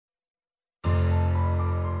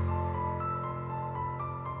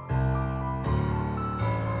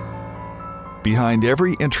Behind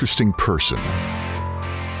every interesting person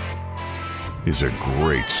is a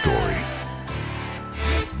great story.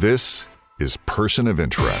 This is Person of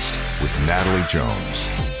Interest with Natalie Jones.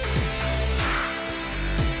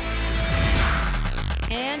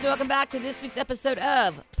 And welcome back to this week's episode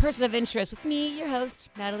of Person of Interest with me, your host,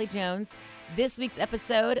 Natalie Jones. This week's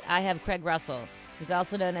episode, I have Craig Russell. He's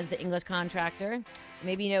also known as the English Contractor.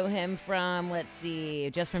 Maybe you know him from,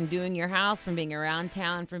 just from doing your house, from being around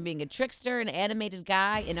town, from being a trickster, an animated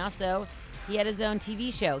guy, and also he had his own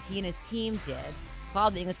TV show he and his team did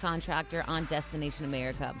called The English Contractor on Destination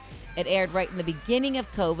America. It aired right in the beginning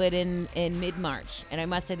of COVID in mid-March, and I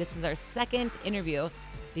must say this is our second interview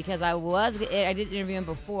because I did interview him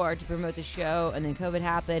before to promote the show, and then COVID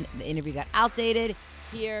happened, the interview got outdated.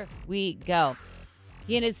 Here we go.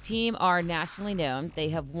 He and his team are nationally known. They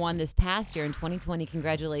have won this past year in 2020.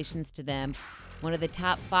 Congratulations to them. One of the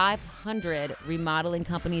top 500 remodeling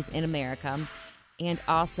companies in America. And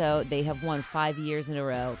also, they have won 5 years in a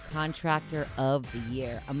row Contractor of the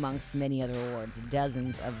Year, amongst many other awards,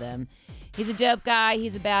 dozens of them. He's a dope guy.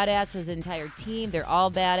 He's a badass. His entire team, they're all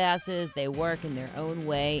badasses. They work in their own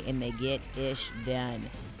way, and they get ish done.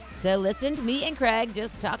 So listen to me and Craig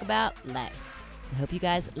just talk about life. I hope you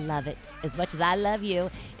guys love it as much as I love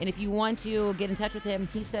you. And if you want to get in touch with him,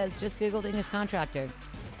 he says just Google The English Contractor.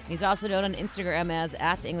 He's also known on Instagram as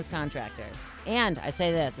 @The English Contractor. And I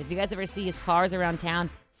say this, if you guys ever see his cars around town,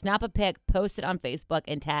 snap a pic, post it on Facebook,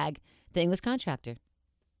 and tag The English Contractor.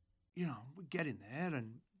 You know, we're getting there,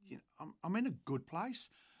 and you know, I'm in a good place,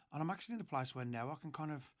 and I'm actually in a place where now I can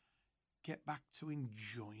kind of get back to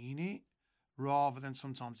enjoying it. Rather than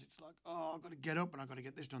sometimes it's like, oh, I've got to get up and I've got to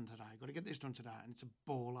get this done today. I've got to get this done today. And it's a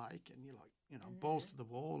ball ache and you're like, you know, balls to the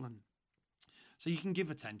wall. And so you can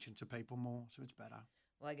give attention to people more. So it's better.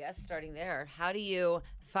 Well, I guess starting there, how do you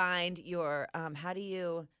find your,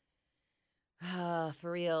 for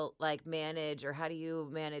real, like manage, or how do you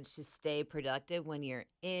manage to stay productive when you're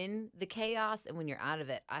in the chaos and when you're out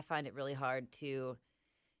of it? I find it really hard to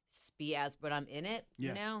but I'm in it,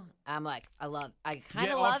 you know? I'm like, I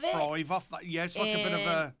kind of love it. Thrive off that. Yeah, it's like a bit of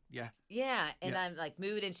a, Yeah, and I'm like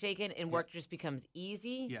moved and shaken, and work just becomes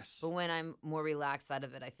easy. Yes. But when I'm more relaxed out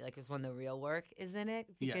of it, I feel like it's when the real work is in it,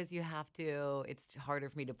 because you have to, it's harder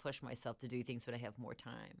for me to push myself to do things when I have more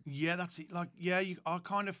time. Yeah, that's it. Like,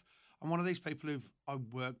 I'm one of these people I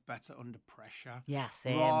work better under pressure. Yeah,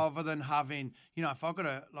 same. Rather than having, you know, if I've got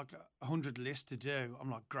a 100 lists to do, I'm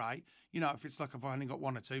like, great. You know, if it's like I've only got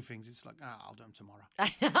one or two things, it's like, I'll do them tomorrow.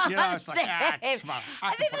 I know. You know, it's like, it's fine.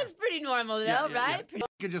 I think that's pretty normal, though, right? Yeah.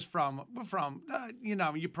 You just you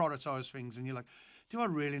know, you prioritize things, and you're like, do I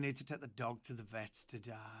really need to take the dog to the vets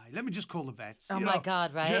today? Let me just call the vets. Oh, my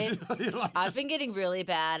God, right? I've been getting really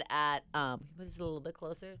bad at, put this a little bit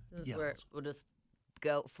closer. We'll just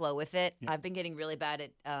flow with it. Yeah. I've been getting really bad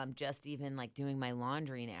at just even like doing my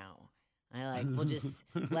laundry now. I will just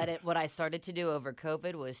let it. What I started to do over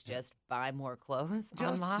COVID was just buy more clothes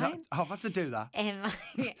online. I've had to do that. And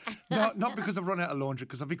not because I've run out of laundry,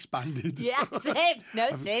 because I've expanded. Yeah, same.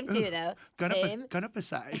 No, same too though. Gone up a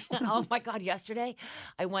size. Oh my God! Yesterday,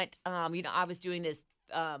 I went. I was doing this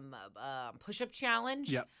push-up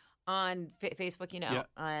challenge on Facebook.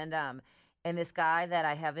 And this guy that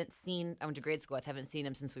I haven't seen, I went to grade school with, haven't seen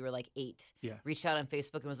him since we were like 8. Yeah. Reached out on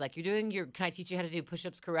Facebook and was like, can I teach you how to do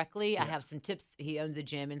push-ups correctly? Yeah. I have some tips. He owns a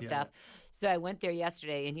gym and stuff. So I went there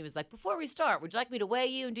yesterday and he was like, before we start, would you like me to weigh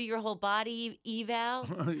you and do your whole body eval?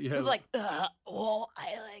 I was like,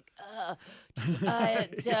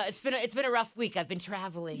 it's been a rough week. I've been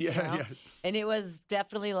traveling, you know? And it was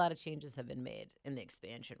definitely a lot of changes have been made in the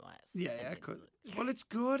expansion-wise. Yeah, good. Well, it's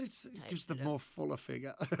good. It gives the more fuller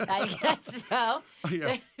figure. I guess so.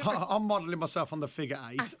 Yeah. I'm modeling myself on the figure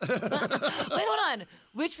 8. Wait, hold on.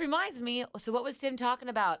 Which reminds me, so what was Tim talking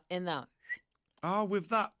about in the... Oh, with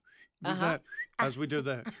that, as we do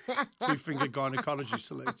the 2-finger gynecology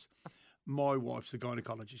salutes. My wife's a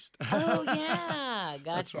gynecologist. Oh, yeah.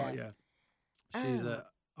 Gotcha. That's right, yeah. She's a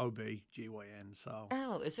OB-GYN, so...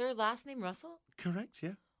 Oh, is her last name Russell? Correct,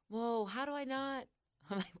 yeah. Whoa, how do I not...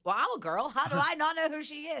 I'm like, well, I'm a girl. How do I not know who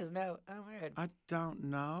she is? No, I'm weird. I don't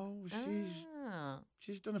know.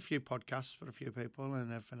 She's done a few podcasts for a few people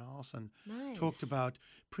and everything else, and talked about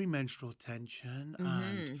premenstrual tension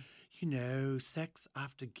and, you know, sex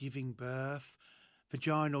after giving birth,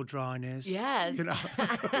 vaginal dryness. Yes. You know,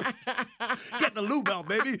 get the lube out,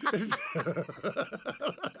 baby.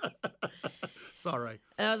 Sorry.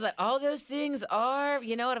 And I was like, all those things are,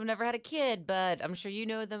 you know what, I've never had a kid, but I'm sure you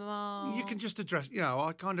know them all. You can just address, you know,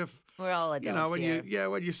 I kind of... We're all adults, you know, when here.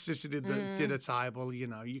 when you're sitting at the dinner table, you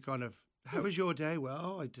know, you kind of, how was your day?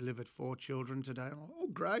 Well, I delivered 4 children today. Oh,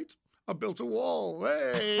 great. I built a wall.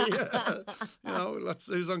 Hey,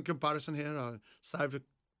 who's on comparison here? I saved a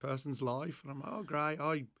person's life, and I'm like, oh great,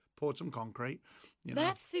 I poured some concrete.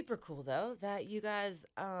 That's super cool though. That you guys,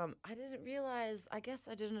 I didn't realize. I guess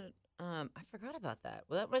I didn't. I forgot about that.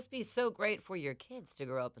 Well, that must be so great for your kids to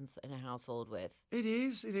grow up in a household with. It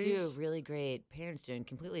is. Two really great parents doing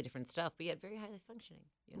completely different stuff, but yet very highly functioning.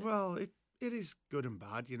 Well, it is good and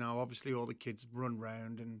bad. Obviously all the kids run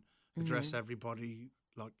round and address everybody,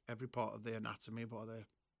 like every part of the anatomy by their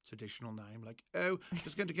traditional name. Like, oh,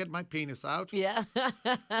 just going to get my penis out. Yeah.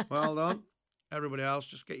 Well done. Everybody else,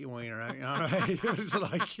 just get your wiener out. You know what I mean?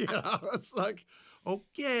 It's like,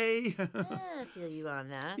 okay. I feel you on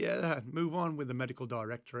that. Yeah, move on with the medical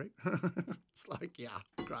directorate. It's like, yeah,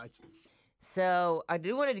 great. So I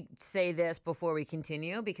do want to say this before we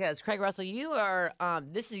continue, because Craig Russell, you are,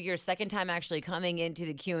 this is your second time actually coming into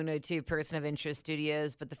the Q102 Person of Interest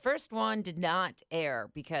Studios, but the first one did not air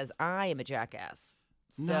because I am a jackass.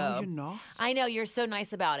 So, no, you're not. I know, you're so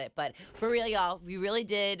nice about it, but for real, y'all, we really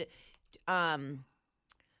did.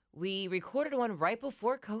 We recorded one right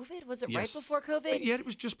before COVID. Was it right before COVID? Yeah, it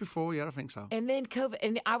was just before. Yeah, I think so. And then COVID,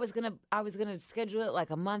 and I was gonna schedule it like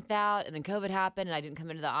a month out, and then COVID happened, and I didn't come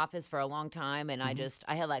into the office for a long time, and I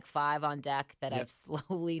had like 5 on deck that I've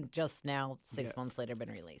slowly just now 6 months later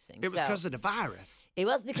been releasing. It was because of the virus. It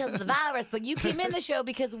was because of the virus, but you came in the show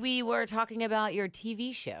because we were talking about your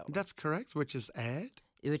TV show. That's correct, which has aired.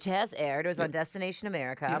 Which has aired. It was on Destination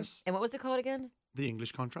America. Yes. And what was it called again? The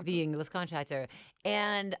English Contractor. The English Contractor.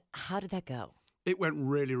 And how did that go? It went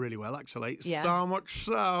really, really well, actually. Yeah. So much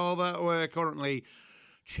so that we're currently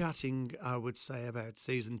chatting, I would say, about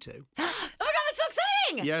season 2. Oh my God, that's so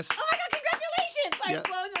exciting! Yes. Oh my God, congratulations! I'm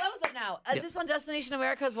blowing the levels up now. Is this on Destination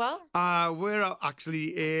America as well? We're actually,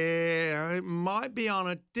 it might be on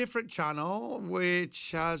a different channel,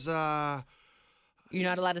 which has You're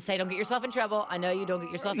not allowed to say don't get yourself in trouble. I know you don't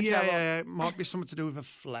get yourself in trouble. Yeah, it might be something to do with a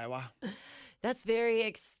flower. That's very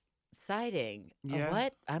exciting. Yeah.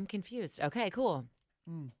 What? I'm confused. Okay, cool.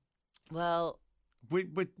 Well,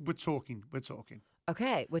 We're talking. We're talking.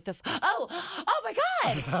 okay. With the oh my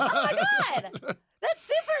God! Oh my God! That's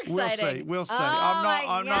super exciting. We'll see. Oh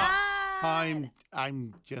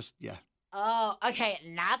I'm just Oh, okay.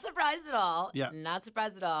 Not surprised at all. Yeah. Not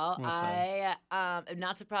surprised at all. We'll see. I am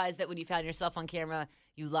not surprised that when you found yourself on camera,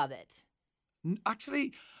 you love it.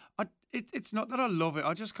 Actually, it's not that I love it.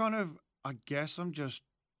 I just kind of, I guess I'm just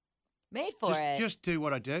Made for it. Just do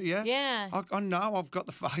what I do. Yeah. Yeah. I know I've got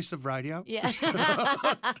the face of radio. Yeah.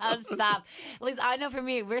 Stop. At least I know for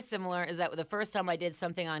me, we're similar, is that the first time I did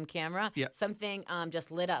something on camera, something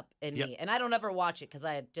just lit up in me. And I don't ever watch it because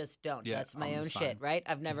I just don't. Yeah, That's my I'm own the same. shit, right?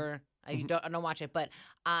 I've never, I don't watch it, but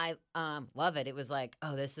I love it. It was like,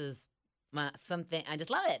 oh, this is something. I just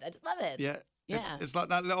love it. I just love it. Yeah. Yeah. It's like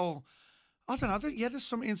that little, I don't know. There's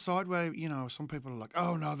something inside where, some people are like,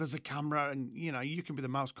 oh, no, there's a camera and, you can be the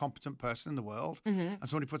most competent person in the world. And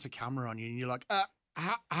somebody puts a camera on you and you're like,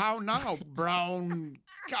 how now, brown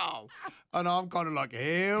cow? And I'm kind of like,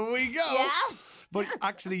 here we go. Yeah. But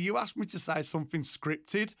actually, you asked me to say something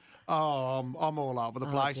scripted. Oh, I'm all over the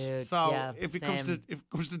place. Dude. So Yeah, if it comes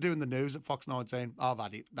to doing the news at Fox 19, I've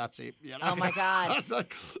had it. That's it. Oh my God.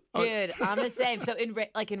 Oh. Dude, I'm the same. So in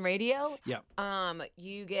radio, Yeah.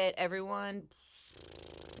 you get everybody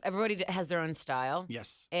has their own style.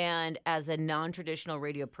 Yes. And as a non-traditional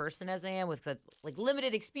radio person as I am with like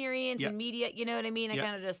limited experience in media, you know what I mean? I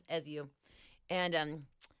kind of just as you. And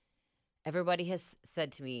everybody has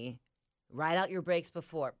said to me, write out your breaks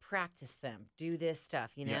before, practice them, do this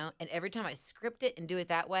stuff, Yeah. And every time I script it and do it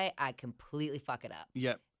that way, I completely fuck it up.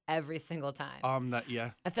 Yeah. Every single time.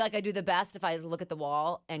 Yeah. I feel like I do the best if I look at the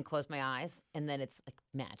wall and close my eyes, and then it's like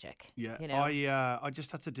magic. Yeah. You know? I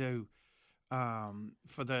just had to do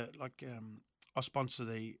for the I sponsor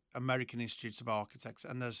the American Institutes of Architects,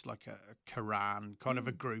 and there's like a Quran kind of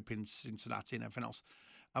a group in Cincinnati and everything else.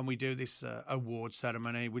 And we do this award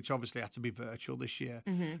ceremony, which obviously had to be virtual this year.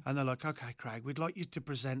 And they're like, okay, Craig, we'd like you to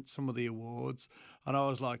present some of the awards. And I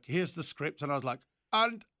was like, here's the script. And I was like,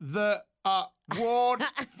 and the award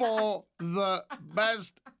for the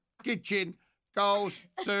best kitchen goes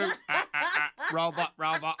to robot.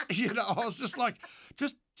 I was just like,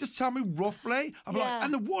 just tell me roughly. I'm like,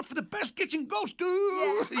 and the award for the best kitchen goes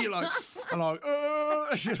to. You're like, I'm like,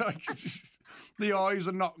 the eyes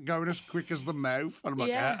are not going as quick as the mouth. And I'm like,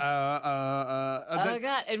 oh my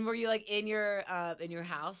God! And were you like in your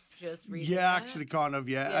house just reading? Yeah, that? actually, kind of,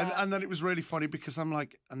 yeah. And then it was really funny because I'm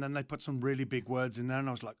like, and then they put some really big words in there, and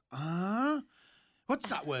I was like, what's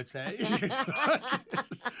that word say?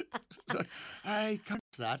 hey, catch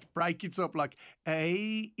that. Break it up like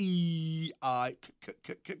A-E-I,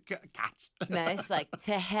 cat. Nice, like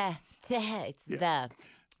tehe. It's the.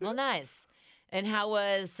 Well, nice. And how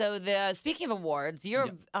was speaking of awards,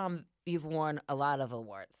 you've won a lot of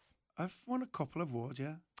awards. I've won a couple of awards,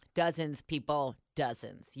 yeah. Dozens, people,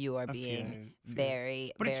 dozens. You are being few.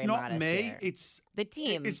 very, But very it's not modest me. here. It's the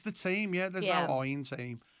team. It's the team, yeah. There's Yeah. no I in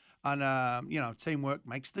team. And, teamwork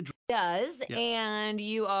makes the dream. Does, Yeah. and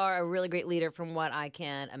you are a really great leader from what I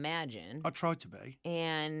can imagine. I try to be.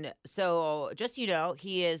 And so, just so you know,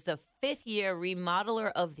 he is the 5th-year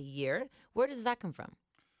Remodeler of the Year. Where does that come from?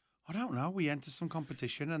 I don't know. We enter some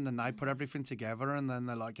competition and then they put everything together and then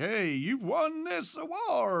they're like, hey, you've won this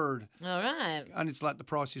award. All right. And it's like The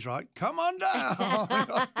Price is Right. Come on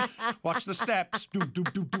down. Watch the steps. Doop,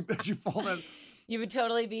 doop, doop, doop, as you fall down. You would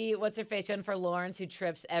totally be, what's her face, Jennifer Lawrence, who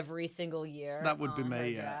trips every single year. That would be on her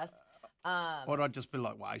me, yeah. dress. Or I'd just be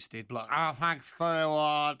like wasted. Be like, oh, thanks for the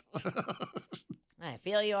award. I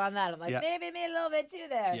feel you on that. I'm like, Yeah. maybe me a little bit too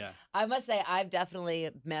there. Yeah. I must say, I've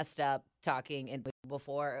definitely messed up talking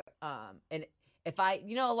before. And if a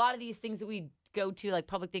lot of these things that we go to, like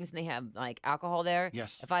public things, and they have like alcohol there.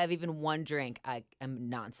 Yes. If I have even one drink,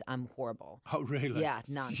 I'm horrible. Oh, really? Yeah,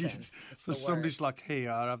 nonsense. It's So the somebody's worst. like, hey,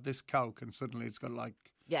 I have this Coke, and suddenly it's got like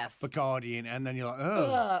Yes. Bacardi in it, and then you're like,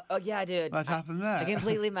 oh, Oh yeah, dude. what happened there? I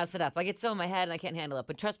completely mess it up. I get so in my head and I can't handle it.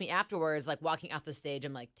 But trust me, afterwards, like walking off the stage,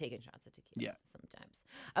 I'm like taking shots of tequila. Yeah. Sometimes.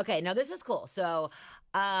 Okay, now this is cool. So,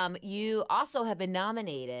 you also have been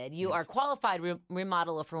nominated. You are qualified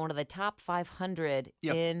remodeler for one of the top 500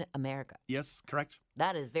 Yes. in America. Yes, correct.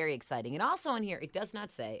 That is very exciting. And also on here, it does not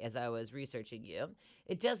say, as I was researching you,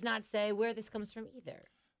 it does not say where this comes from either.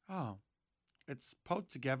 Oh, it's put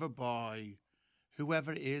together by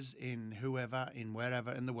whoever it is in wherever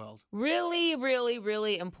in the world. Really, really,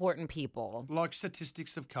 really important people. Like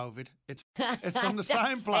statistics of COVID. It's from the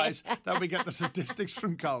same place that we get the statistics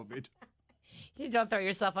from COVID. You don't throw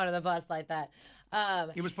yourself under the bus like that.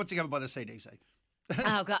 It was put together by the CDC.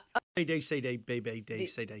 Oh, God. CD, BBD,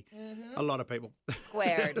 CD. A lot of people.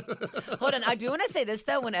 Squared. Hold on. I do want to say this,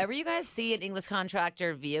 though. Whenever you guys see an English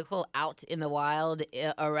contractor vehicle out in the wild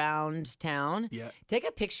around town, Yeah. take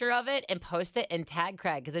a picture of it and post it and tag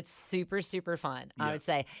Craig because it's super, super fun. I Yeah. would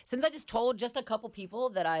say. Since I just told just a couple people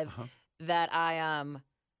that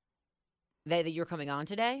that you're coming on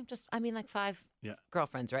today, like 5 Yeah.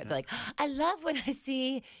 girlfriends, right? They're like, I love when I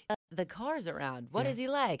see the cars around. What Yeah. is he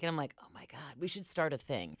like? And I'm like, oh my God, we should start a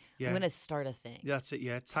thing. Yeah. I'm going to start a thing. That's it,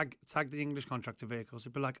 yeah. Tag the English contractor vehicles.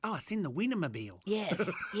 It'd be like, oh, I seen the Wienermobile. Yes,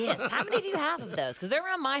 yes. How many do you have of those? Because they're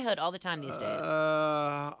around my hood all the time these days.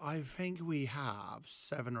 I think we have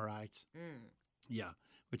 7 or 8. Yeah,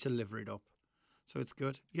 which are liveried up. So it's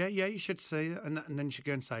good. Yeah, you should see it. And then you should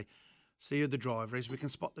go and say, see who the driver is. We can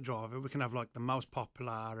spot the driver. We can have like the most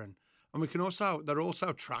popular and we can also, they're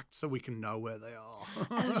also tracked so we can know where they are.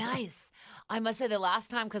 Oh, nice. I must say the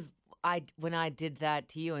last time, because when I did that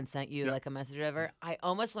to you and sent you like a message or whatever, I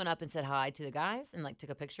almost went up and said hi to the guys and like took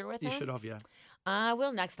a picture with them. You should have, yeah. I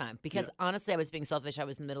will next time because honestly, I was being selfish. I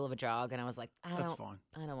was in the middle of a jog and I was like, That's fine.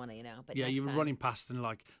 I don't want to, But Yeah, next you were time. running past and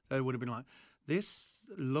like, they would have been like, this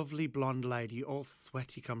lovely blonde lady, all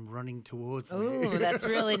sweaty, come running towards me. Ooh, that's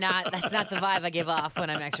not the vibe I give off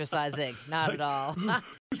when I'm exercising. Not at all. Can I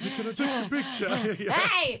take a picture? Yeah.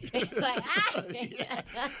 Hey! It's like,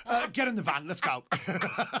 Get in the van. Let's go.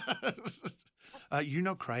 You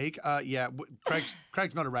know Craig?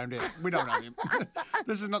 Craig's not around here. We don't know him.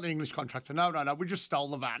 This is not the English contractor. No. We just stole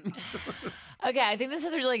the van. Okay, I think this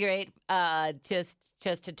is really great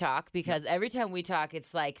just to talk because every time we talk,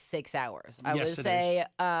 it's like 6 hours. I Yes, would it say.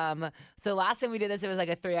 So last time we did this, it was like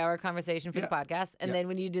a 3-hour conversation for the podcast. And then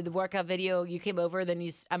when you did the workout video, you came over. Then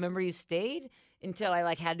I remember you stayed until I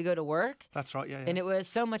like had to go to work. That's right, yeah. And it was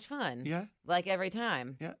so much fun. Yeah. Like every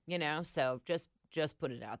time. Yeah. So just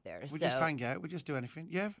put it out there. We just hang out. We just do anything.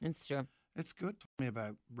 Yeah. It's true. It's good. Tell me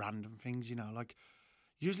about random things, like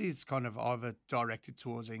usually it's kind of either directed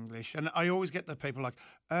towards English. And I always get the people like,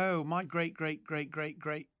 oh, my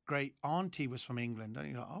great auntie was from England.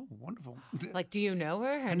 And you're like, oh, wonderful. Like, do you know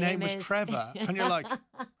her? Her name was Trevor. And you're like,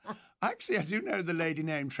 actually, I do know the lady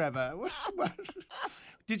named Trevor. What?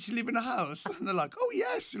 Did she live in a house? And they're like, oh,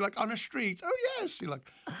 yes. You're like, on a street. Oh, yes. You're like,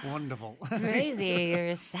 wonderful. Crazy. You're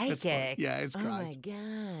a psychic. It's great. Oh, my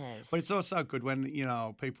gosh. But it's also good when,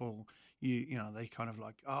 people, they kind of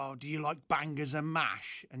like, oh, do you like bangers and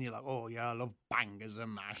mash? And you're like, oh, yeah, I love bangers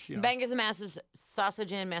and mash. Bangers and mash is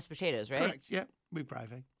sausage and mashed potatoes, right? Correct, yeah. With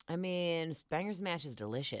gravy. I mean, bangers and mash is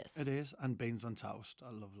delicious. It is. And beans on toast.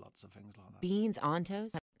 I love lots of things like that. Beans on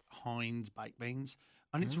toast? Heinz baked beans.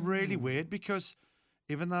 And it's really weird because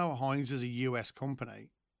even though Heinz is a US company,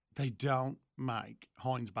 they don't make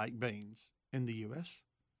Heinz baked beans in the US.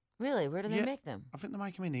 Really? Where do they Yeah. make them? I think they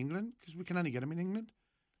make them in England because we can only get them in England.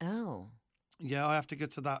 Oh. Yeah, I have to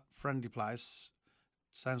get to that friendly place.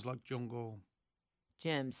 Sounds like jungle.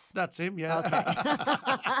 Jim's. That's him, yeah. Okay.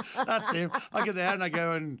 That's him. I get there and I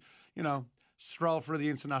go and, stroll through the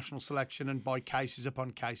international selection and buy cases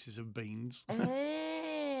upon cases of beans.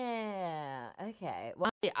 Yeah. Okay.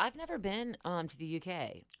 Well, I've never been to the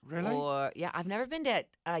UK. Really? Or I've never been to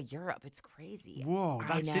Europe. It's crazy. Whoa,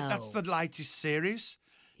 that's I it. That's know. the latest series.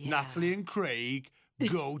 Yeah. Natalie and Craig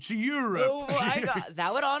go to Europe. Oh my god,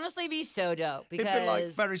 that would honestly be so dope It'd because be like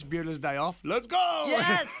Ferris Bueller's Day Off. Let's go!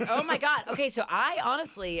 yes. Oh my god. Okay, so I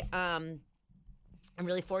honestly, I'm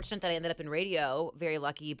really fortunate that I ended up in radio. Very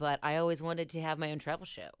lucky, but I always wanted to have my own travel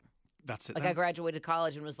show. That's it. Like then. I graduated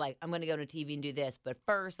college and was like, I'm going to go to TV and do this, but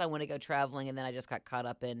first I want to go traveling, and then I just got caught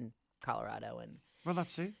up in Colorado and Well,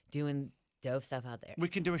 that's it. doing dope stuff out there. We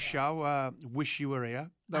can do a show, Wish You Were Here.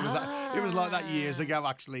 That was it was like that years ago,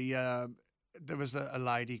 actually. There was a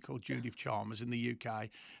lady called Judith Chalmers in the UK,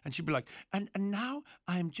 and she'd be like, and now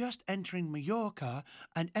I'm just entering Mallorca,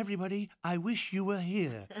 and everybody, I wish you were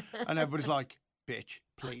here. And everybody's like, bitch,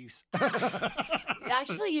 please.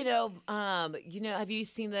 Actually, have you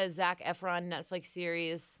seen the Zac Efron Netflix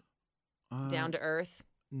series Down to Earth?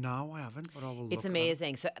 No, I haven't, but I will look It's at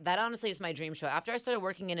amazing. So that honestly is my dream show. After I started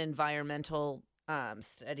working in environmental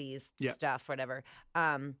studies Yeah. stuff, whatever,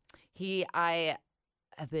 I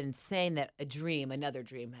have been saying that another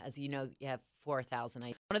dream, as you know, you have 4,000.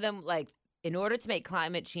 One of them, like, in order to make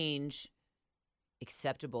climate change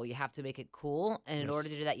acceptable, you have to make it cool. And in Yes. order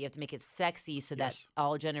to do that, you have to make it sexy so Yes. that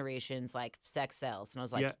all generations, like, sex sells. And I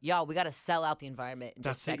was like, Yeah. y'all, we got to sell out the environment and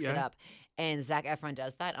just That's it, sex it yeah. up. And Zac Efron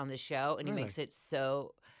does that on the show, and he Really? makes it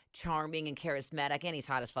so charming and charismatic, and he's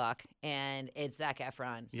hot as fuck. And it's Zac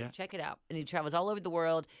Efron. So Yeah. check it out. And he travels all over the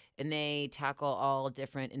world, and they tackle all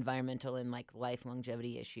different environmental and, like, life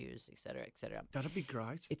longevity issues, et cetera, et cetera. That'd be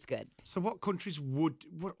great. It's good. So, what countries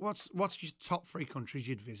what's your top 3 countries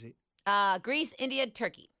you'd visit? Greece, India,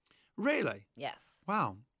 Turkey. Really? Yes.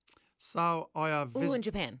 Wow. So I have Ooh, and visited.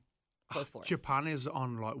 Japan. Close fourth. Japan is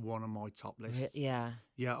on like one of my top lists. Yeah.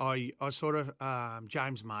 Yeah, I sort of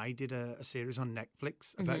James May did a series on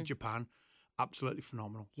Netflix about Japan. Absolutely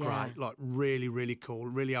phenomenal. Mm-hmm. Yeah. Great. Like really, really cool.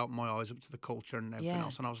 Really opened my eyes up to the culture and everything Yeah.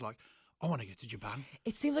 else. And I was like, I want to get to Japan.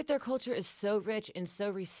 It seems like their culture is so rich and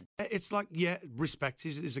so It's like, yeah, respect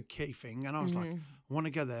is a key thing. And I was like, I want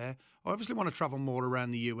to go there. I obviously want to travel more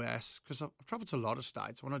around the US because I've traveled to a lot of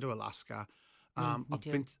states. I want to do Alaska. me I've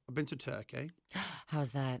too. been to Turkey.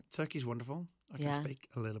 How's that? Turkey's wonderful. I can Yeah. speak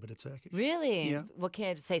a little bit of Turkish. Really? Yeah. What can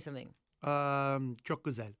I say something? Çok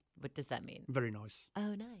güzel. What does that mean? Very nice.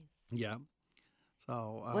 Oh, nice. Yeah.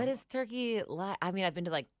 So What is Turkey like? I mean, I've been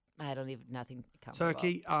to nothing. comparable.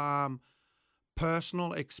 Turkey?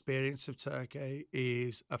 Personal experience of Turkey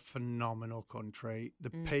is a phenomenal country. The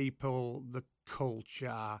people, the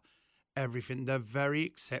culture, everything. They're very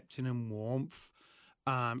accepting and warmth.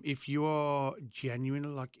 If you are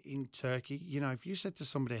genuine, like in Turkey, if you said to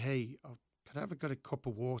somebody, "Hey, could I have got a cup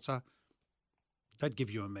of water?" They'd give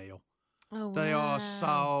you a meal. Oh, They are wow.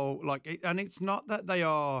 so and it's not that they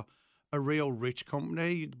are a real rich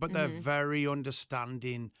company, but they're very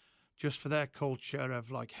understanding just for their culture of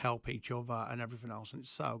like help each other and everything else. And it's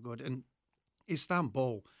so good. And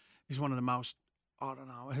Istanbul is one of the most, I don't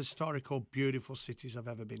know, historical, beautiful cities I've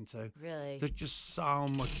ever been to. Really? There's just so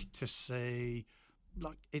much to see.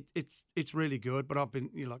 Like it's really good. But I've been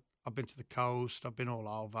I've been to the coast. I've been all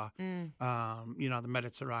over. The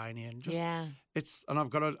Mediterranean. Just Yeah. and I've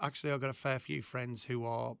got a fair few friends who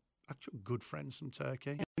are actual good friends from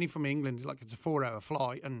Turkey. Any from England, like it's a 4-hour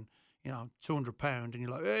flight and £200, and you're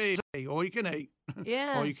like, hey, all you can eat,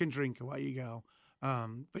 Yeah. all you can drink, away you go.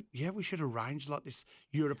 But yeah, we should arrange like this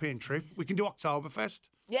European trip. We can do Oktoberfest.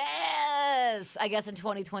 Yes. I guess in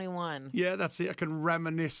 2021. Yeah, that's it. I can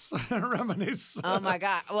reminisce. Oh my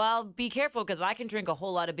God. Well, be careful because I can drink a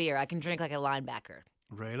whole lot of beer. I can drink like a linebacker.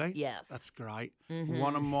 Really? Yes. That's great.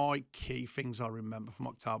 One of my key things I remember from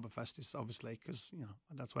Oktoberfest is obviously because,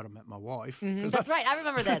 that's where I met my wife. 'Cause That's right. I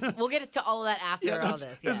remember this. We'll get to all of that after all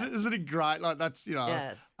this. Yes. Isn't it great? Like that's,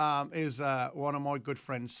 Yes. is one of my good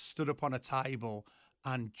friends stood up on a table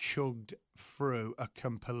and chugged through a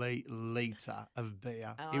complete litre of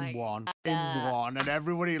beer Oh in my one. God. And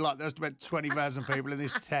everybody, like, there's about 20,000 people in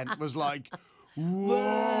this tent was like,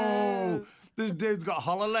 whoa, this dude's got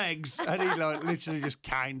hollow legs. And he like literally just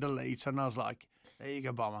caned a litre. And I was like, there you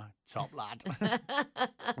go, Bomber, top lad.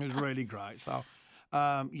 It was really great. So,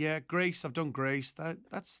 Greece, I've done Greece.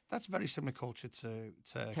 That's very similar culture to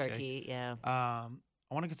Turkey. Turkey, yeah.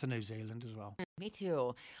 I want to get to New Zealand as well. Me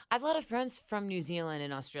too. I have a lot of friends from New Zealand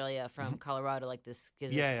and Australia, from Colorado, like this,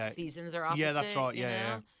 because Yeah. seasons are opposite. Yeah, that's right. you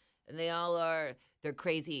Yeah. know? And they all are, they're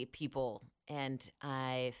crazy people. And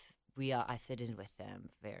I fit in with them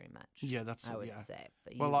very much. Yeah, that's I would yeah. say.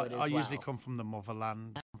 But you Well, would I as usually well. come from the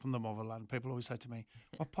motherland. I'm from the motherland. People always say to me,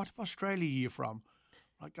 "What part of Australia are you from?"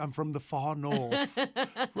 Like, I'm from the far north,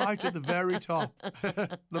 right at the very top,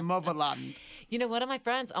 the motherland. You know, one of my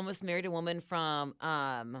friends almost married a woman from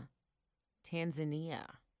Tanzania,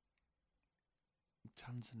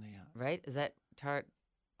 Tanzania. right? Is that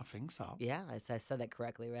I think so. Yeah, I said that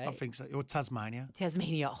correctly, right? I think so. Or Tasmania.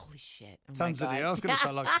 Tasmania. Holy shit. Oh my Tanzania. God. I was going to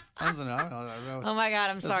say like Tanzania. Oh my God,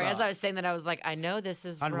 I'm sorry. As That's I was saying that, I was like, I know this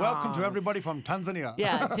is And wrong. welcome to everybody from Tanzania.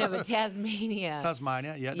 Yeah, but Tasmania.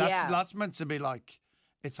 Tasmania. Yeah, that's meant to be like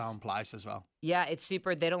its own place as well. Yeah, it's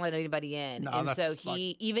super. They don't let anybody in, No, and so that's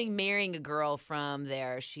he even marrying a girl from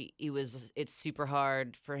there. It's super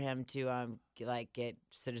hard for him to get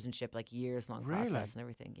citizenship, like years long Really? process and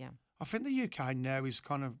everything. Yeah. I think the UK now is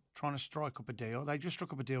kind of trying to strike up a deal. They just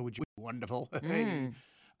struck up a deal with wonderful. Mm.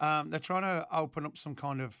 They're trying to open up some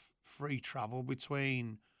kind of free travel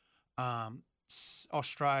between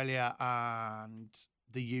Australia and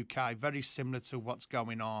the UK, very similar to what's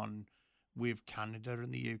going on with Canada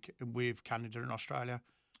and the UK, with Canada and Australia,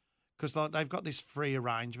 because like they've got this free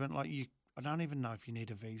arrangement. Like I don't even know if you need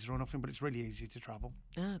a visa or nothing, but it's really easy to travel.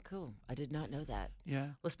 Oh, cool. I did not know that.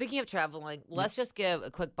 Yeah. Well, speaking of traveling, let's just give a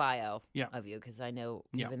quick bio Yeah. of you, because I know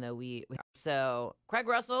Yeah. even though So, Craig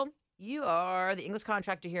Russell, you are the English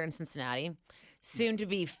contractor here in Cincinnati, soon to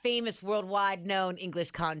be famous worldwide known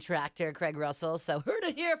English contractor, Craig Russell. So, heard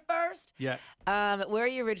it here first. Yeah. Where are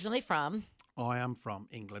you originally from? I am from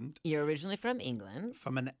England, You're originally from England,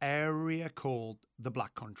 from an area called the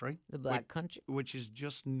Black Country. the Black Country. Which is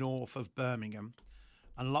just north of Birmingham.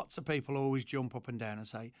 And lots of people always jump up and down and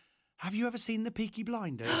say, "Have you ever seen the Peaky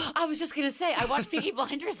Blinders?" I was just going to say, I watched Peaky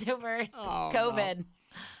Blinders over Oh, COVID. no.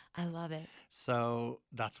 I love it. So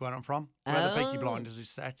that's where I'm from, where the Peaky Oh. Blinders is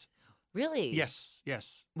set. Really? Yes.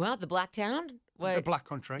 Well, the Black Town? What? The Black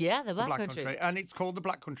Country. Yeah, the Black Country. And it's called the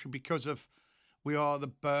Black Country because we are the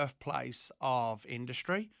birthplace of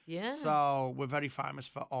industry. Yeah. So we're very famous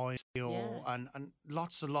for oil Yeah. and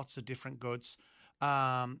lots and lots of different goods.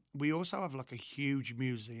 We also have like a huge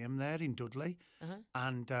museum there in Dudley. Uh-huh.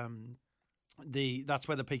 And that's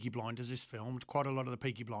where the Peaky Blinders is filmed. Quite a lot of the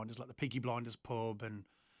Peaky Blinders, like the Peaky Blinders pub, and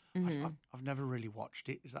I've never really watched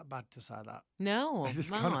it. Is that bad to say that? No, I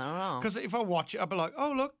don't know. Because if I watch it, I'll be like,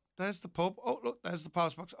 oh look, there's the pub. Oh look, there's the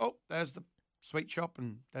post box. Oh, there's the sweet shop,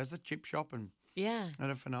 and there's the chip shop, and Yeah,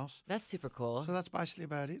 everything else. that's super cool. So that's basically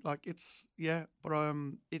about it. Like it's but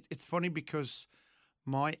it's funny because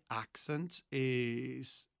my accent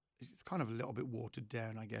it's kind of a little bit watered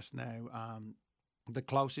down, I guess now. The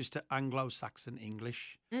closest to Anglo-Saxon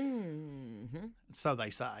English, Mm-hmm. so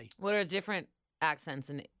they say. What are different accents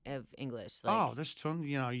of English? Oh, there's tons.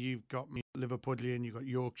 You know, you've got Liverpudlian, you've got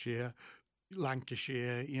Yorkshire,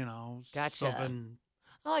 Lancashire. You know, Gotcha. Southern.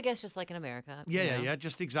 Oh, I guess just like in America. Yeah,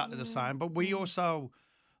 just exactly the same. But we also,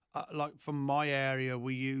 like from my area,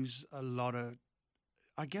 we use a lot of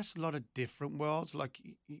different words, like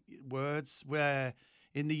words where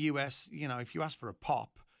in the US, you know, if you ask for a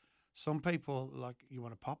pop, some people like, you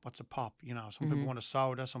want a pop? What's a pop? You know, some people want a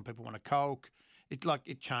soda, some people want a Coke.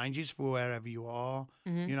 It changes for wherever you are.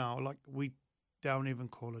 You know, like we don't even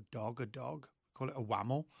call a dog, we call it a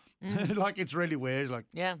whammel. Like it's really weird. Like,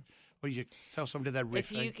 Yeah. well, you tell somebody they're If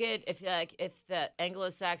riffing. you could, if the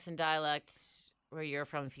Anglo-Saxon dialect where you're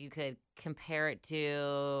from, if you could compare it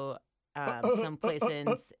to some place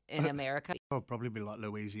in America. It'll probably be like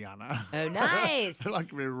Louisiana. Oh, nice. Like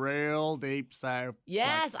be real deep south.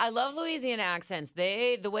 Yes, I love Louisiana accents.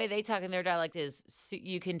 The way they talk in their dialect is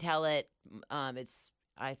you can tell it.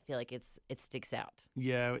 I feel like it sticks out.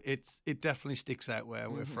 Yeah, it definitely sticks out where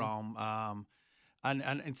we're from.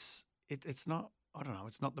 And it's not, I don't know,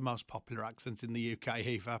 it's not the most popular accent in the UK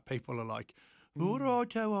either. People are like, all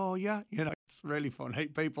right, how are you? You know, it's really funny.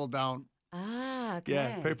 People don't. Ah, okay.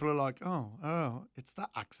 Yeah, people are like, oh, it's that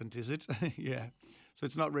accent, is it? Yeah. So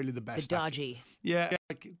it's not really the The best. dodgy. Accent. Yeah,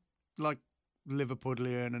 like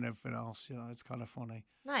Liverpudlian and everything else. You know, it's kind of funny.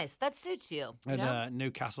 Nice. That suits you. You And know?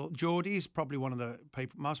 Newcastle, Geordie is probably one of the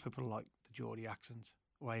people. Most people like the Geordie accent.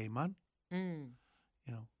 Way man, Mm.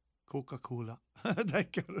 you know, Coca-Cola.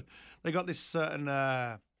 they got this certain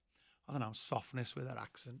I don't know, softness with their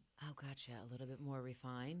accent. Oh, gotcha. A little bit more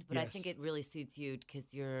refined, but I Yes. think it really suits you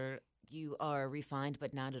because you are refined,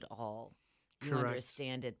 but not at all. You Correct.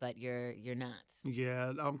 understand it, but you're not.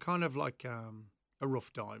 Yeah, I'm kind of like a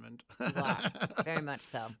rough diamond. You are. Very much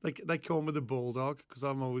so. They come with a bulldog because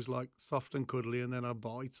I'm always like soft and cuddly, and then I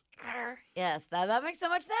bite. Yes, that makes so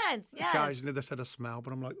much sense. Yes. Occasionally they said I smell,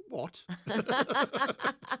 but I'm like, what?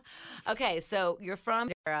 Okay, so you're from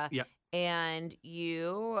Madeira, Yeah. and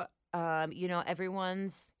you know,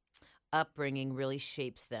 everyone's upbringing really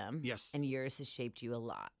shapes them. Yes. And yours has shaped you a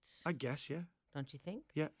lot. I guess, yeah. Don't you think?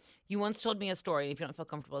 Yeah. You once told me a story, and if you don't feel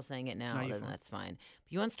comfortable saying it now, No, you're then fine. that's fine.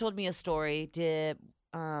 But you once told me a story. Did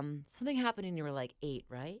something happen and you were like 8,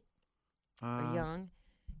 right? Or young?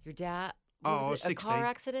 Your dad? What I was was it? 16. A car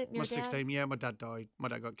accident? I Your was dad? 16, yeah. My dad died. My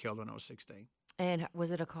dad got killed when I was 16 And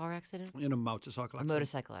was it a car accident? in a motorcycle A accident.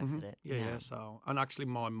 motorcycle Mhm. accident. Yeah. So, and actually,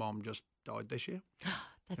 my mom just died this year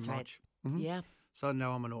That's in right. March. Mhm. Yeah. So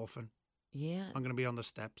now I'm an orphan. Yeah. I'm going to be on the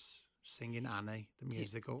steps singing Annie, the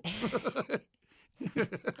musical.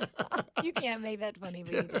 You can't make that funny,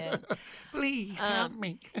 but you did. Please help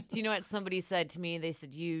me. Do you know what somebody said to me? They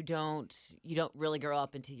said you don't really grow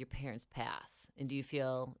up until your parents pass. And do you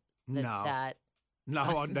feel that No. that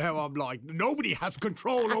Now I'm like, nobody has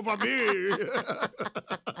control over me.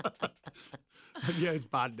 Yeah, it's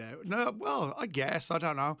bad now. No, well, I guess, I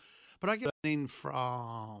don't know. But I get learning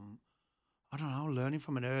from, learning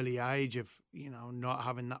from an early age of, not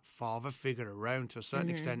having that father figure around to a certain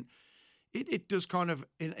extent. It does kind of,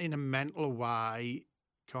 in a mental way,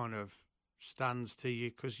 kind of stands to you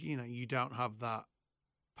because, you don't have that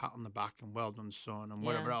pat on the back and well done, son, and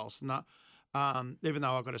whatever Yeah. else. And that, even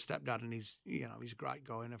though I've got a stepdad and he's a great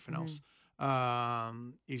guy and everything else,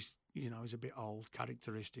 he's a bit old,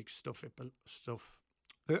 characteristic stuff,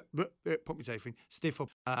 but put my teeth in, stiff up,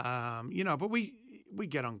 but we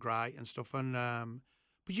get on great and stuff, and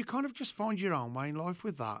but you kind of just find your own way in life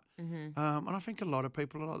with that, and I think a lot of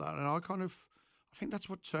people are like that, and I think that's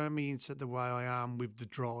what turned me into the way I am with the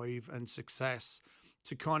drive and success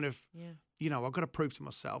to kind of, I've got to prove to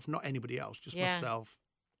myself, not anybody else, just myself.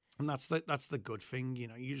 And that's the good thing,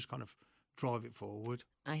 you just kind of drive it forward.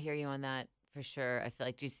 I hear you on that for sure. I feel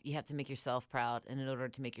like you have to make yourself proud, and in order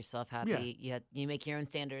to make yourself happy, you make your own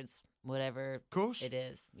standards, whatever Of course. it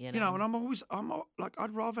is. And I'm like,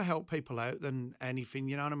 I'd rather help people out than anything,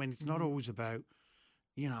 you know what I mean? It's not always about,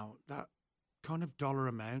 that kind of dollar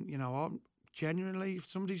amount, I'm genuinely, if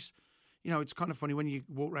somebody's, it's kind of funny when you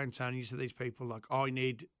walk around town and you see these people like, I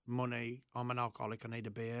need money, I'm an alcoholic, I need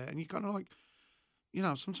a beer. And you kind of like,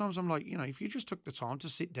 sometimes I'm like, if you just took the time to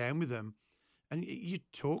sit down with them and you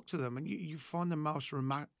talk to them and you find the most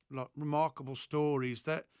remarkable stories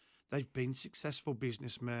that they've been successful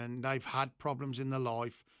businessmen, they've had problems in their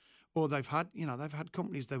life, or they've had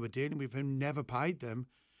companies they were dealing with who never paid them,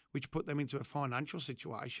 which put them into a financial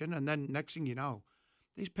situation. And then next thing you know,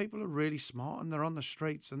 these people are really smart and they're on the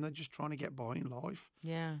streets and they're just trying to get by in life.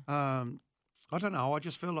 Yeah. I don't know. I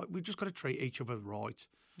just feel like we've just got to treat each other right.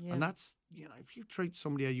 Yeah. And that's, if you treat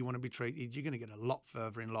somebody how you want to be treated, you're going to get a lot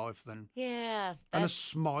further in life than. Yeah. And a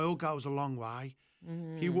smile goes a long way.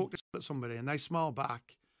 If you walk at somebody and they smile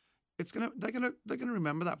back, they're gonna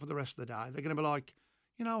remember that for the rest of the day. They're gonna be like,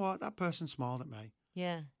 you know what, that person smiled at me.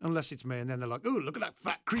 Yeah. Unless it's me, and then they're like, oh, look at that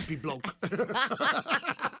fat creepy bloke.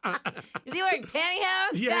 Is he wearing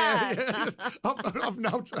pantyhose? Yeah, God. yeah. I've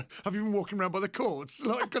noticed. Have you been walking around by the courts?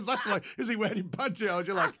 Because that's like, is he wearing pantyhose?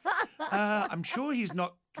 You're like, I'm sure he's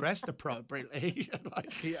not dressed appropriately.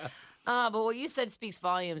 But what you said speaks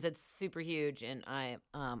volumes. It's super huge, and I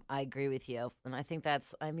agree with you. And I think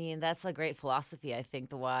that's a great philosophy. I think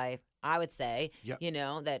the why I would say, Yep.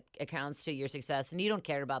 that accounts to your success, and you don't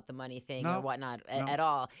care about the money thing No, or whatnot no. at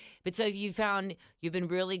all. But so you've been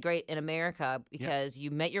really great in America because you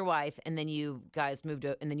met your wife, and then you guys moved,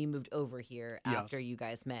 and then you moved over here after Yes. you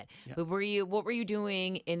guys met. Yep. But what were you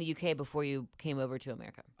doing in the UK before you came over to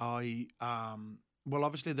America? Well,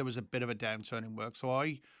 obviously there was a bit of a downturn in work, so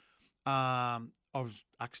I was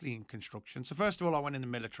actually in construction. So first of all, I went in the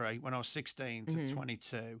military when I was 16 to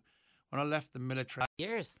 22. When I left the military,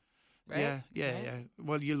 Years, right? yeah. Right?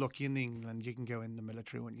 Well, you're lucky in England; you can go in the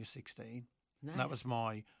military when you're 16. Nice. And that was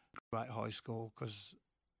my great high school because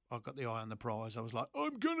I got the eye on the prize. I was like,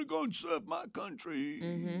 I'm gonna go and serve my country,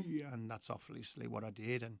 and that's obviously what I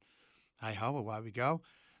did. And hey ho, away we go.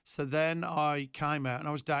 So then I came out, and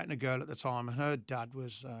I was dating a girl at the time, and her dad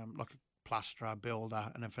was like a plasterer,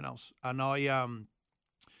 builder, and everything else. And I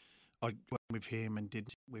went with him and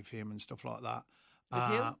did with him and stuff like that. With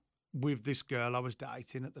who? With this girl I was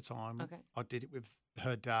dating at the time. Okay. I did it with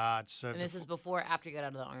her dad. And this is before or after you got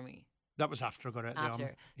out of the army? That was after I got out of the After.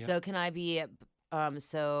 army. Yeah. So can I be,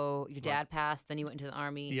 so your dad passed, then you went into the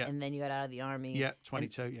army, Yeah. and then you got out of the army. Yeah,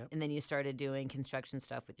 22, yeah. And then you started doing construction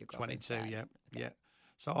stuff with your girlfriend. 22, yeah.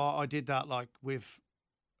 So I did that like with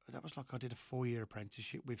that was like I did a 4-year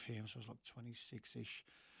apprenticeship with him, so I was like 26-ish.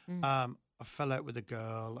 Mm. I fell out with a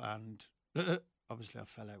girl, and obviously I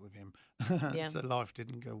fell out with him. Yeah. So life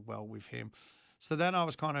didn't go well with him. So then I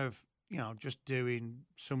was kind of, just doing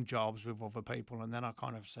some jobs with other people, and then I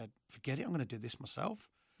kind of said, forget it, I'm going to do this myself.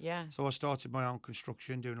 Yeah. So I started my own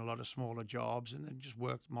construction, doing a lot of smaller jobs, and then just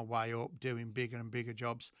worked my way up, doing bigger and bigger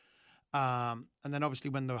jobs. And then obviously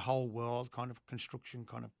when the whole world kind of construction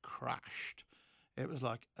kind of crashed, it was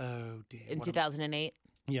like, oh dear. In 2008.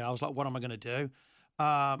 I was like, what am I going to do?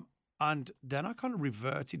 And then I kind of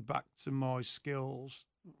reverted back to my skills.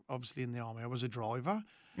 Obviously in the army, I was a driver,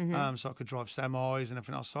 so I could drive semis and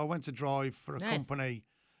everything else. So I went to drive for a company,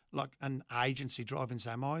 like an agency driving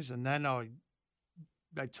semis, and then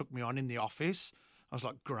they took me on in the office. I was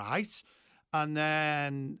like, great. And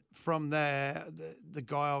then from there, the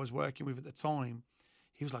guy I was working with at the time,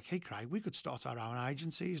 he was like, hey, Craig, we could start our own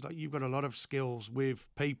agency. He's like, you've got a lot of skills with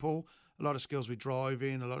people, a lot of skills with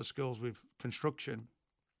driving, a lot of skills with construction.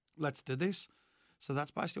 Let's do this. So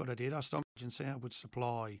that's basically what I did. I started an agency. I would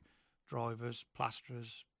supply drivers,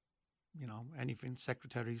 plasterers, anything,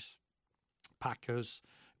 secretaries, packers,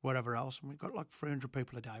 whatever else. And we've got like 300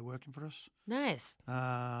 people a day working for us. Nice.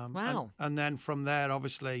 Wow. And then from there,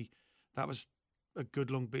 obviously, that was a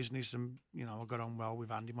good long business. And, I got on well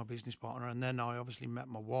with Andy, my business partner. And then I obviously met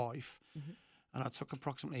my wife. And I took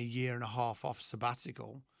approximately a year and a half off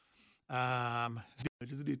sabbatical.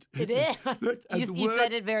 Isn't it? It is. You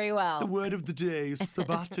said it very well. The word of the day is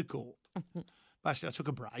sabbatical. Basically, I took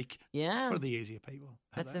a break. Yeah. For the easier people.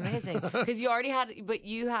 That's amazing. Because you already had, but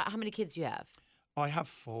how many kids do you have? I have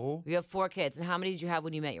 4. You have 4 kids. And how many did you have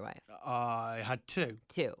when you met your wife? I had 2.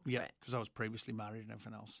 2. Yeah, right. because I was previously married and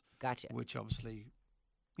everything else. Gotcha. Which obviously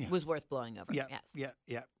was worth blowing over. Yeah, yes.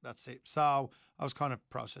 yeah, that's it. So I was kind of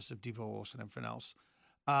process of divorce and everything else.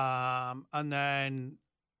 And then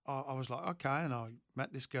I was like, okay, and I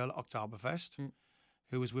met this girl at Oktoberfest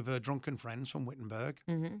who was with her drunken friends from Wittenberg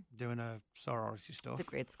doing her sorority stuff. It's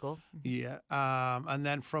a great school. Yeah. And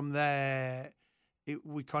then from there,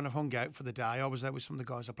 we kind of hung out for the day. I was there with some of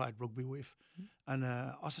the guys I played rugby with. And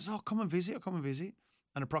I says, come and visit.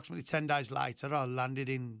 And approximately 10 days later, I landed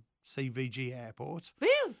in CVG Airport.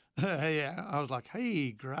 Woo! Yeah. I was like,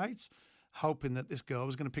 hey, great. Hoping that this girl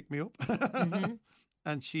was going to pick me up.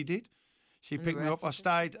 And she did. She picked me up. I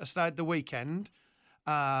stayed the weekend.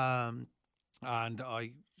 And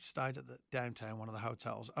I stayed at the downtown, one of the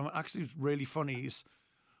hotels. And actually, it's really funny is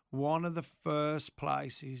one of the first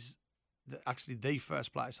places, the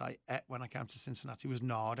first place I ate when I came to Cincinnati was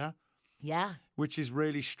Nada. Yeah. Which is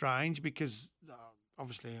really strange because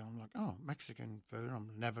obviously I'm like, oh, Mexican food.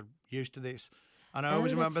 I'm never used to this. And I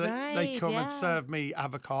always remember they come and serve me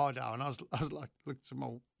avocado. And I was like, looked to my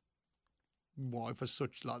wife as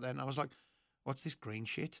such like that. And I was like, what's this green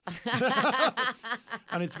shit?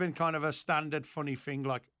 And it's been kind of a standard funny thing,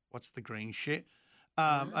 like, what's the green shit?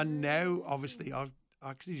 And now, obviously, I've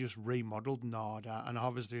actually just remodeled Nada and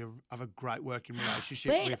obviously have a great working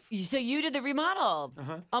relationship with... So you did the remodel?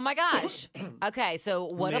 Oh, my gosh. Okay, so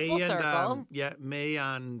what a full circle. Me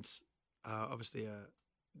and obviously,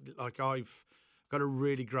 I've got a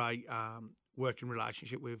really great working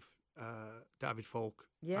relationship with David Falk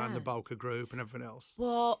and the Boca Group and everything else.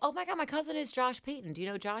 Well, oh my God, my cousin is Josh Payton. Do you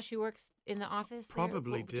know Josh who works in the office?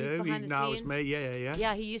 Probably there? do. He knows me. Yeah.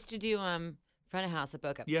 Yeah, he used to do front of house at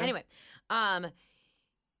Boca. Yeah. Anyway, but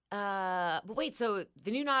wait, so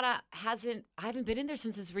the new Nada I haven't been in there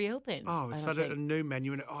since it's reopened. Oh, it's had a new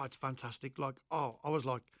menu and it's fantastic. I was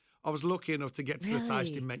lucky enough to get to the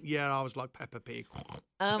tasting menu. Yeah, I was like Peppa Pig.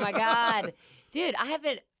 Oh my God. Dude, I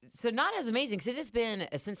haven't. So not as amazing because it has been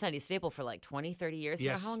a Cincinnati staple for like 20, 30 years.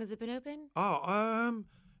 Yes. Now. How long has it been open? Oh,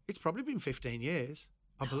 it's probably been 15 years,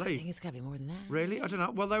 I believe. I think it's got to be more than that. Really? I don't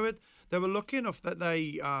know. Well, they were lucky enough that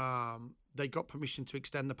they got permission to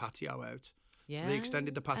extend the patio out. Yeah. So they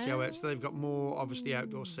extended the patio out, so they've got more, obviously,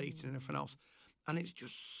 outdoor seating and everything else. And it's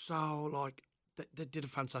just so, like, they did a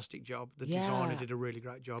fantastic job. The designer did a really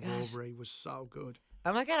great job. Aubrey was so good.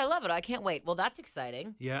 Oh, my God, I love it. I can't wait. Well, that's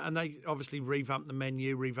exciting. Yeah, and they obviously revamped the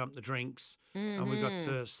menu, revamped the drinks, and we got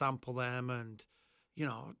to sample them and,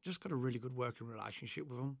 just got a really good working relationship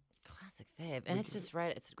with them. Classic Fib. And it's just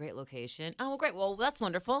right. It's a great location. Oh, well, great. Well, that's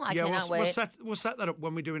wonderful. I cannot wait. We'll set that up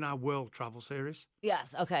when we're doing our world travel series.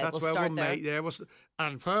 Yes. Okay. That's where we'll meet. Yeah.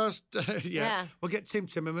 And first, we'll get Tim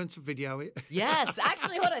Timmerman to video it. Yes.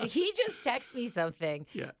 Actually, hold on. He just texted me something.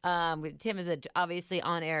 Yeah. Tim is obviously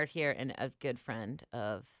on air here and a good friend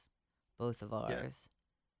of both of ours.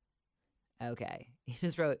 Yeah. Okay. He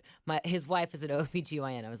just wrote, his wife is an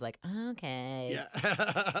OBGYN. I was like, okay.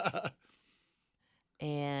 Yeah.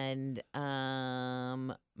 And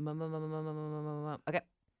okay.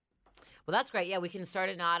 Well, that's great. Yeah, we can start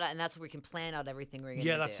at NADA, and that's where we can plan out everything we're gonna do.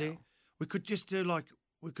 Yeah, that's it. We could just do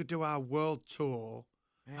we could do our world tour.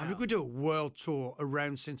 And we could do a world tour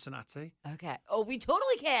around Cincinnati. Okay. Oh, we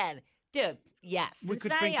totally can. Dude, yes. We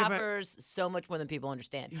could Cincinnati think about- offers so much more than people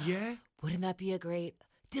understand. Yeah. Wouldn't that be a great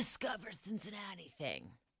Discover Cincinnati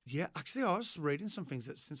thing? Yeah, actually, I was reading some things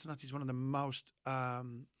that Cincinnati is one of the most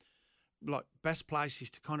best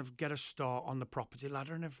places to kind of get a start on the property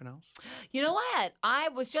ladder and everything else. You know what? I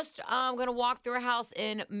was just going to walk through a house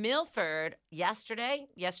in Milford yesterday.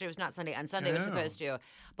 Yesterday was not Sunday. On Sunday was Yeah. supposed to.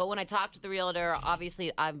 But when I talked to the realtor,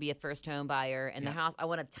 obviously I'd be a first home buyer. And the house, I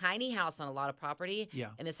want a tiny house on a lot of property.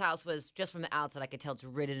 Yeah. And this house was just from the outside, I could tell it's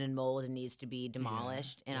ridden in mold and needs to be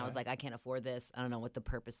demolished. And I was like, I can't afford this. I don't know what the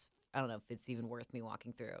purpose. I don't know if it's even worth me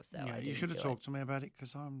walking through. So Yeah, you should have talked to me about it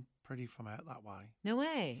because I'm pretty from out that way. No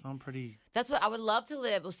way. So I'm pretty. That's what I would love to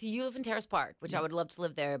live. Well, see, you live in Terrace Park, which I would love to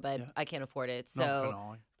live there, but I can't afford it. Not So, can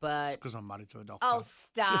I. but Because I'm married to a doctor. oh,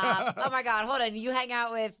 stop! Oh my God, hold on. You hang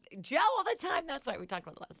out with Joe all the time. That's right. We talked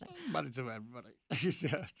about it last night. Married to everybody.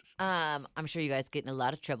 I'm sure you guys get in a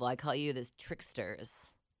lot of trouble. I call you the tricksters.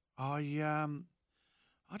 I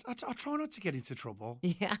try not to get into trouble.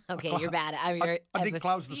 Yeah. Okay, you're bad. I did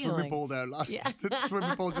close the swimming pool down last. Yeah. The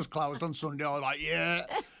swimming pool just closed on Sunday. I was like, yeah,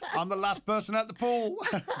 I'm the last person at the pool.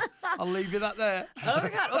 I'll leave you that there. Oh my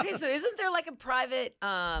God. Okay, so isn't there like a private,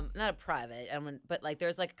 not a private, but like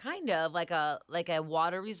there's like kind of like a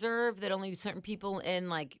water reserve that only certain people in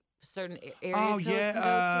like certain area codes can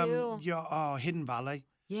go to? Hidden Valley.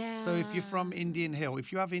 Yeah. So if you're from Indian Hill,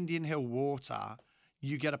 if you have Indian Hill water,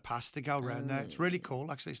 you get a pass to go around there. It's really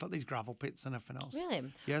cool, actually. It's like these gravel pits and everything else. Really?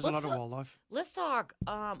 Yeah, there's a lot of wildlife. Let's talk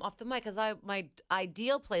off the mic, because my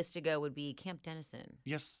ideal place to go would be Camp Dennison.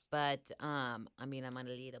 Yes. But I mean, I'm on a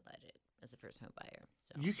little budget as a first home buyer.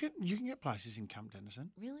 So You can get places in Camp Dennison.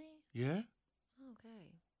 really? Yeah. Okay.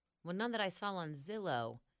 Well, none that I saw on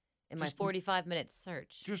Zillow in my 45-minute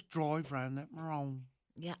search. Just drive around there. Meow.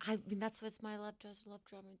 Yeah, I mean that's what's my love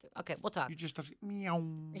driving through. Okay, we'll talk. You just have to meow.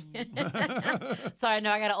 Sorry,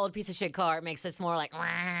 no, I got an old piece of shit car. It makes it more like.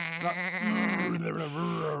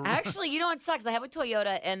 Actually, you know what sucks? I have a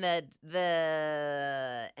Toyota, and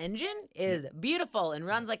the engine is beautiful and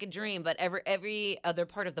runs like a dream, but every other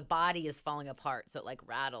part of the body is falling apart, so it like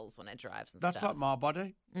rattles when it drives and That's stuff. like my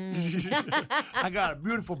body. I got a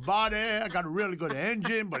beautiful body. I got a really good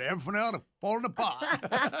engine, but everything else is falling apart.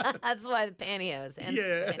 That's why the pantyhose. And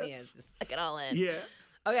Yeah. pantyhose. Just suck it all in. Yeah.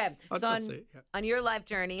 Okay, so That's it. Yeah. on your life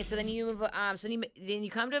journey, so then you move. Then you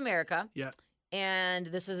come to America. Yeah. And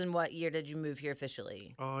this was in what year did you move here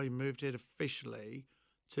officially? I moved here officially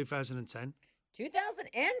 2010.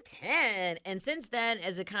 2010. And since then,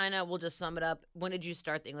 as a kind of, we'll just sum it up. When did you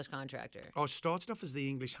start the English Contractor? I started off as the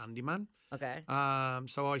English handyman. Okay.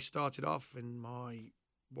 So I started off and my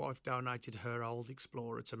wife donated her old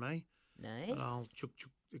Explorer to me. Nice. An old Chuk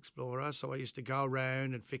Explorer. So I used to go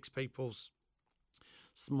around and fix people's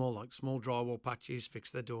small drywall patches,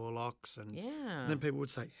 fix their door locks. And Yeah. then people would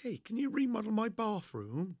say, hey, can you remodel my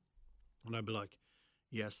bathroom? And I'd be like,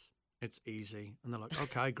 yes, it's easy. And they're like,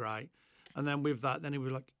 okay, great. And then with that, then he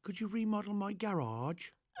was like, could you remodel my garage?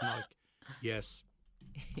 I'm like, yes.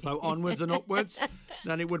 So onwards and upwards.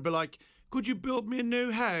 Then it would be like, could you build me a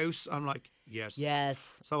new house? I'm like, yes.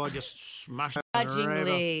 Yes. So I just smashed it.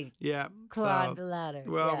 Grudgingly Yeah. clawed the ladder.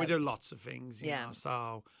 Well, Yeah. we do lots of things, you Yeah. know.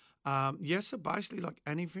 So, so basically, like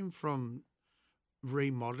anything from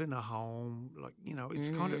remodeling a home, like, you know, it's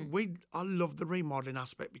kind of, I love the remodeling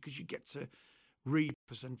aspect because you get to read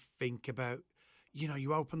and think about, you know,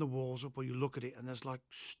 you open the walls up or you look at it and there's like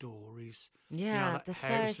stories. Yeah, You know, that that's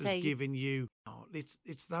what I house say. is giving you,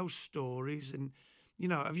 it's those stories. And, you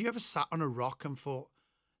know, have you ever sat on a rock and thought,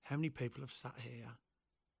 how many people have sat here?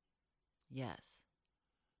 Yes.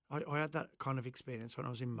 I had that kind of experience when I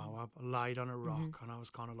was in Moab. I laid on a rock and I was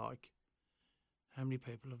kind of like, how many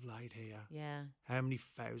people have laid here? Yeah. How many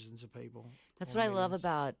thousands of people? That's Or what I love millions?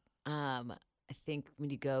 about, I think when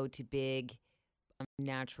you go to big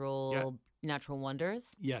natural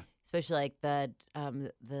wonders, Yeah. especially like the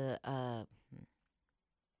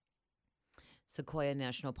Sequoia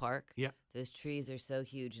National Park. Yeah. Those trees are so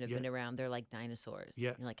huge and have Yeah. been around. They're like dinosaurs.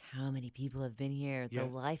 Yeah. You're like, how many people have been here? Yeah.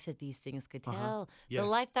 The life that these things could Uh-huh. tell. Yeah. The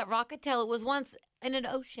life that rock could tell. It was once in an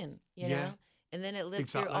ocean, you Yeah. know? And then it lived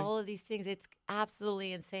Exactly. through all of these things. It's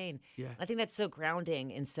absolutely insane. Yeah. I think that's so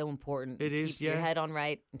grounding and so important. It is, keeps your yeah. head on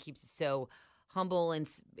right and keeps you so humble and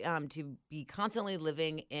to be constantly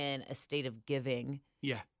living in a state of giving,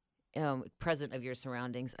 Yeah. present of your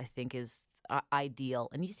surroundings, I think is ideal.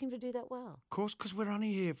 And you seem to do that well. Of course, because we're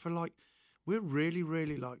only here for like, we're really,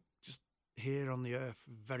 really like just here on the earth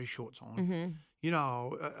for a very short time. Mm-hmm. You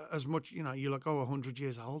know, as much, you know, you're like, 100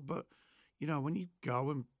 years old, but, you know, when you go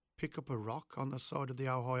and pick up a rock on the side of the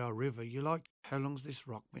Ohio River, you're like, how long's this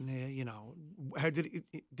rock been here? You know, how did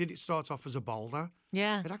it start off as a boulder?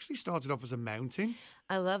 Yeah. It actually started off as a mountain.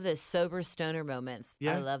 I love those sober stoner moments.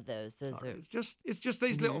 Yeah. I love those. Those So are it's just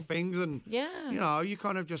these little things, and yeah. you know, you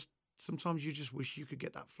kind of just sometimes you just wish you could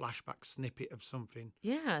get that flashback snippet of something.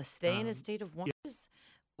 Yeah, stay in a state of wonder.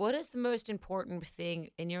 What is the most important thing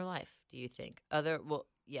in your life, do you think?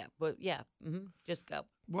 Just go.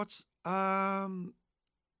 What's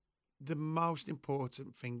the most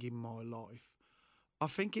important thing in my life? I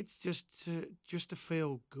think it's just to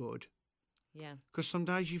feel good. Yeah. Because some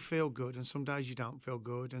days you feel good and some days you don't feel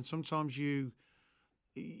good, and sometimes you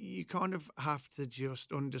kind of have to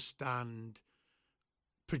just understand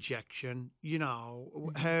projection. You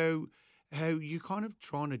know, how you kind of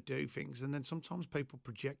trying to do things, and then sometimes people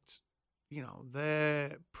project, you know,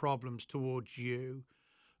 their problems towards you,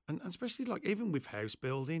 and especially like even with house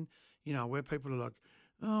building, you know, where people are like,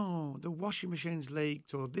 oh, the washing machine's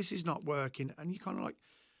leaked or this is not working, and you kind of like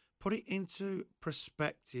put it into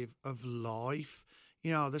perspective of life.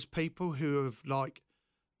 You know, there's people who have like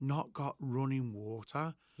not got running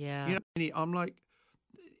water. Yeah. You know, I'm like,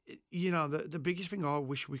 you know, the biggest thing I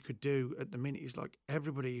wish we could do at the minute is like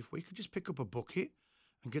everybody, if we could just pick up a bucket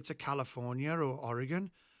and get to California or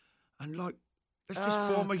Oregon and like, let's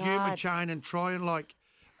just form a human chain and try and like,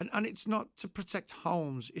 and it's not to protect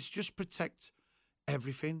homes, it's just protect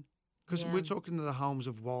everything. Because we're talking to the homes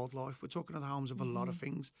of wildlife. We're talking to the homes of a lot of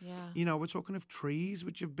things. Yeah. You know, we're talking of trees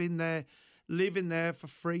which have been there, living there for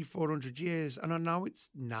 300-400 years. And I know it's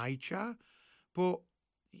nature, but,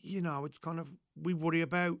 you know, it's kind of, we worry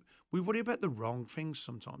about the wrong things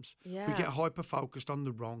sometimes. Yeah. We get hyper-focused on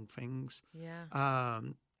the wrong things. Yeah.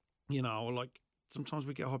 You know, like sometimes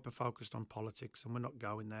we get hyper-focused on politics and we're not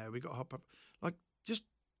going there. We got like, just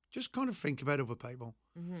kind of think about other people.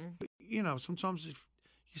 Mm-hmm. You know, sometimes if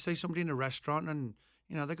you see somebody in a restaurant and,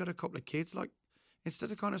 you know, they got a couple of kids, like,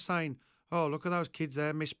 instead of kind of saying, oh, look at those kids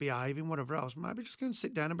there misbehaving, whatever else, maybe just go and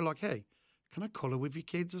sit down and be like, hey, can I colour with your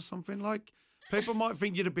kids or something? Like, people might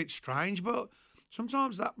think you're a bit strange, but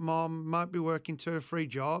sometimes that mom might be working 2 or 3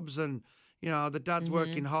 jobs and, you know, the dad's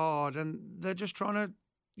working hard and they're just trying to,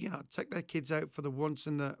 you know, take their kids out for the once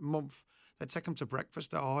in the month. They take them to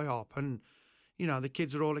breakfast at IHOP and, you know, the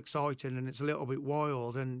kids are all excited and it's a little bit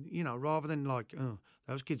wild. And, you know, rather than like, oh,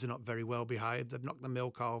 those kids are not very well behaved, they've knocked the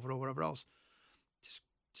milk over or whatever else, just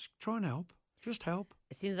try and help. Just help.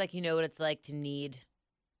 It seems like you know what it's like to need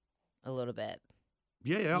a little bit.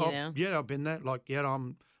 Yeah, I've been there. Like,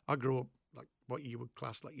 I grew up like what you would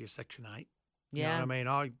class like your Section 8. You know what I mean?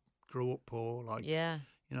 I grew up poor. Like, you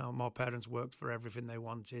know, my parents worked for everything they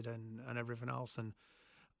wanted and everything else.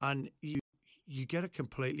 And you get a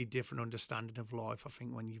completely different understanding of life, I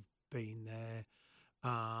think, when you've been there.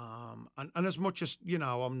 And as much as, you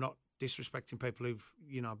know, I'm not disrespecting people who've,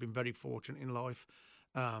 you know, been very fortunate in life,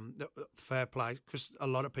 fair play, because a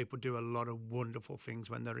lot of people do a lot of wonderful things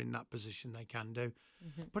when they're in that position they can do.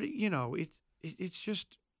 But, you know, it's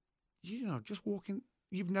just, you know, just walking,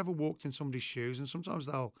 you've never walked in somebody's shoes, and sometimes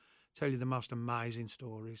they'll tell you the most amazing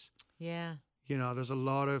stories. Yeah. You know, there's a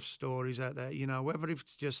lot of stories out there, you know, whether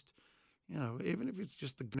it's just, you know, even if it's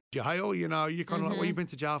just the jail, you know, you're kind of like, what have you been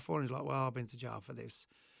to jail for? And he's like, well, I've been to jail for this.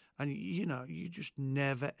 And, you know, you just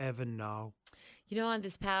never, ever know. You know, on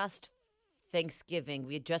this past Thanksgiving,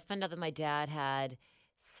 we had just found out that my dad had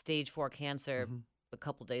stage 4 cancer a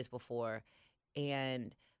couple days before.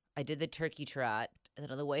 And I did the turkey trot. And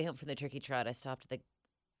then on the way home from the turkey trot, I stopped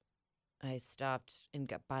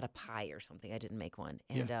and bought a pie or something. I didn't make one.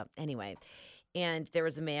 And anyway, and there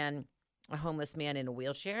was a homeless man in a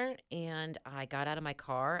wheelchair, and I got out of my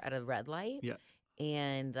car at a red light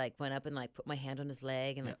and like went up and like put my hand on his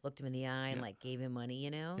leg and like looked him in the eye and like gave him money,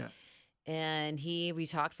 you know? And we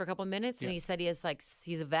talked for a couple of minutes and he said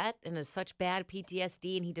he's a vet and has such bad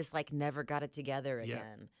PTSD and he just like never got it together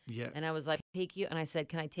again. And I was like, I said,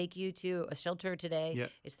 can I take you to a shelter today?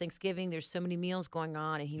 It's Thanksgiving. There's so many meals going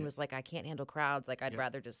on. And he was like, I can't handle crowds. Like, I'd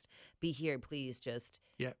rather just be here. Please just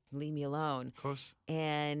leave me alone. Of course.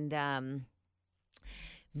 And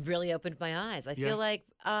really opened my eyes. I feel like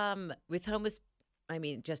with homeless, I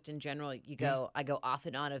mean, just in general, I go off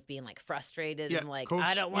and on of being like frustrated and like,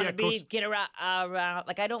 I don't want to get around.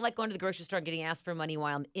 Like, I don't like going to the grocery store and getting asked for money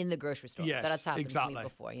while I'm in the grocery store. That's happened to me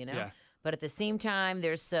before, you know? But at the same time,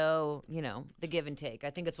 there's you know, the give and take.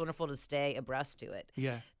 I think it's wonderful to stay abreast to it.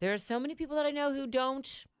 There are so many people that I know who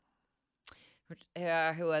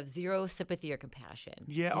who have zero sympathy or compassion.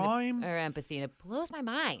 Yeah, or empathy, and it blows my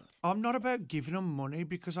mind. I'm not about giving them money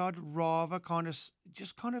because I'd rather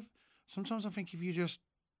sometimes I think if you just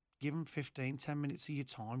give them 15, 10 minutes of your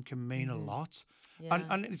time can mean a lot. Yeah.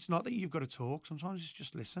 And it's not that you've got to talk. Sometimes it's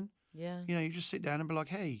just listen. Yeah. You know, you just sit down and be like,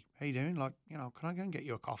 hey, how you doing? Like, you know, can I go and get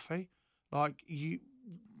you a coffee? Like,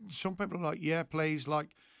 some people are like, yeah, please.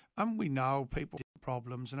 Like, and we know people have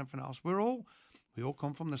problems and everything else. We all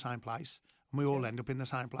come from the same place and we all end up in the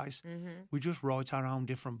same place. Mm-hmm. We just write our own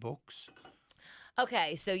different books.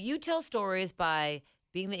 Okay, so you tell stories by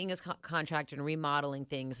being the English contractor and remodeling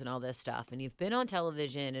things and all this stuff. And you've been on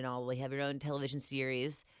television and all. You have your own television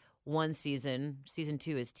series. One season. Season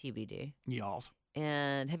 2 is TBD. Yes.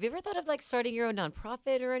 And have you ever thought of like starting your own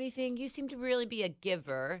nonprofit or anything? You seem to really be a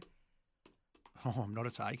giver. Oh, I'm not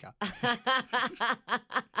a taker.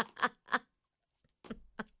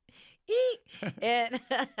 And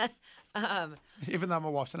Even though my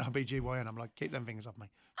wife's an OBGYN, I'm like, keep them fingers off me.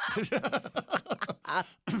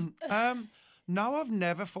 No, I've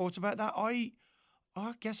never thought about that. I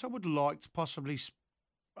guess I would like to possibly,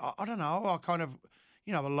 I don't know, I kind of,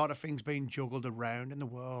 you know, a lot of things being juggled around in the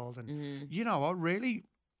world. And, you know, I really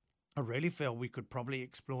feel we could probably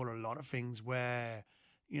explore a lot of things where,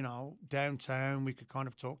 you know, downtown we could kind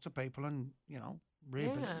of talk to people and, you know,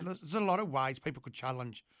 there's a lot of ways people could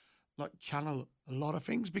channel a lot of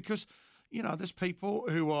things because, you know, there's people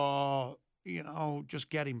who are, you know, just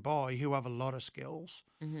getting by who have a lot of skills.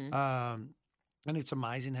 And it's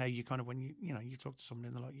amazing how you kind of, when you talk to somebody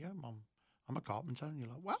and they're like, yeah, I'm a carpenter. And you're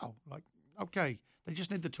like, wow, like, okay. They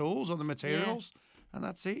just need the tools or the materials. And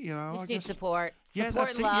that's it, you know. You just need support. Yeah, Support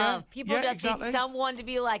that's and it, yeah. love. People Yeah, just exactly. need someone to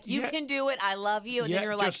be like, you can do it. I love you. And then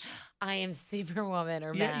you're just- like, I am Superwoman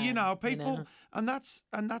or Yeah, man. you know, people, you know? and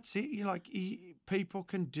that's it. You like people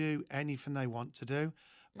can do anything they want to do,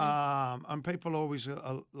 and people always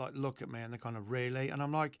like look at me and they kind of really, and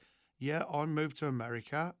I'm like, yeah, I moved to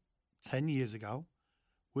America 10 years ago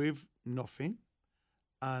with nothing,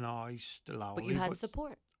 and I slowly. But you had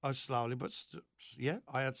support. I slowly, but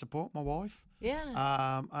I had support. My wife.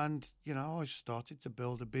 Yeah. And you know, I started to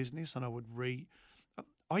build a business, and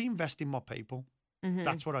I invest in my people.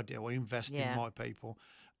 That's what I do. I invest in my people,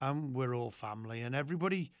 and we're all family, and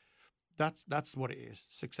everybody. That's what it is.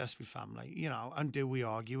 Successful family, you know. And do we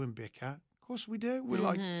argue and bicker? Of course we do. We're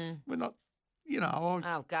like, we're not, you know.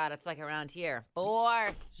 Oh God, it's like around here for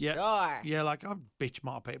Yeah, sure. yeah. Like I bitch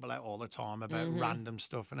my people out all the time about random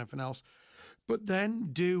stuff and everything else. But then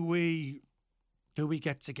do we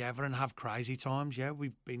get together and have crazy times? Yeah,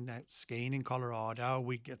 we've been out skiing in Colorado.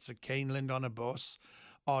 We get to Keeneland on a bus.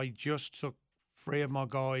 I just took 3 of my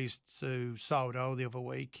guys to Sodo the other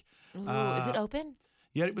week. Ooh, is it open?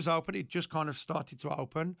 Yeah, it was open. It just kind of started to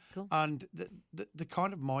open. Cool. And the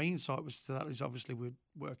kind of my insight was to that is obviously we're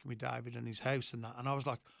working with David and his house and that. And I was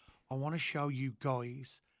like, I want to show you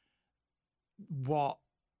guys what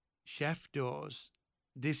Chef does.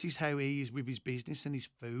 This is how he is with his business and his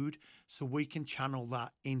food. So we can channel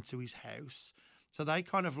that into his house. So they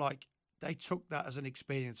kind of like, they took that as an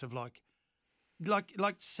experience of like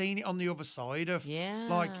seeing it on the other side of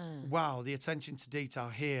like, wow, the attention to detail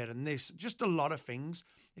here and this, just a lot of things.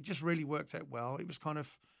 It just really worked out well. It was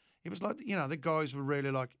like, you know, the guys were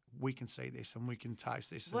really like, we can see this and we can taste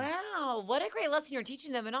this. Wow, what a great lesson you're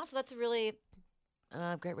teaching them. And also that's a really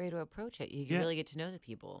great way to approach it. You can really get to know the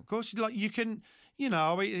people. Of course, like you can, you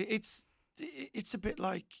know, it's a bit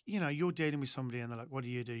like, you know, you're dealing with somebody and they're like, what do?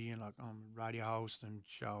 You're like, I'm a radio host and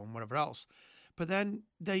show and whatever else. But then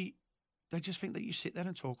they just think that you sit there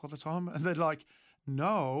and talk all the time. And they're like,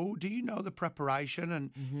 no, do you know the preparation?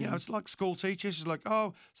 And, you know, it's like school teachers. It's like,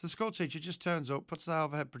 oh, so the school teacher just turns up, puts the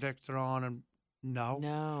overhead protector on and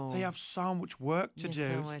no. They have so much work to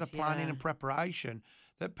do. It's the planning and preparation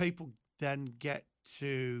that people then get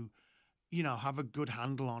to, you know, have a good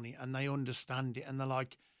handle on it and they understand it. And they're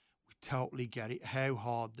like, we totally get it, how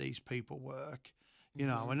hard these people work, you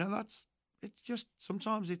know. And then it's just,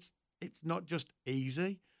 sometimes it's not just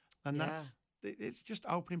easy. And it's just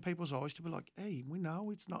opening people's eyes to be like, hey, we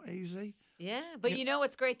know it's not easy. Yeah, but you know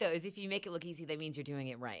what's great, though, is if you make it look easy, that means you're doing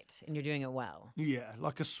it right and you're doing it well. Yeah,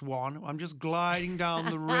 like a swan. I'm just gliding down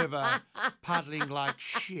the river, paddling like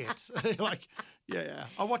shit. Like, yeah.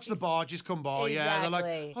 I watch the barges come by. Exactly. Yeah, they're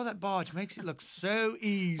like, oh, that barge makes it look so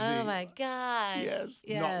easy. Oh, my gosh. Yes,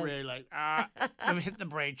 not really. Let me hit the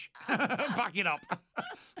bridge. Back it up.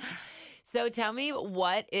 So tell me,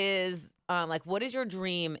 what is your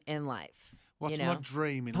dream in life? What's my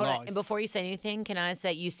dream in Hold on, life? and before you say anything, can I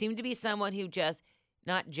say you seem to be someone who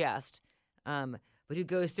but who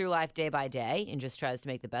goes through life day by day and just tries to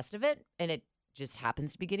make the best of it. And it just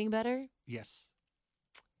happens to be getting better. Yes,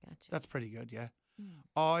 Gotcha. that's pretty good. Yeah, Mm.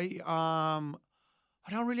 I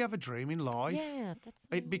don't really have a dream in life. Yeah, that's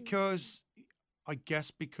Because I guess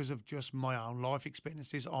because of just my own life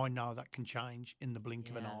experiences, I know that can change in the blink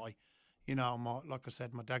of an Yeah. eye. Like I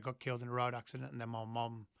said, my dad got killed in a road accident, and then my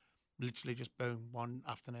mom literally just boom one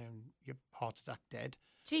afternoon, your heart attack, dead.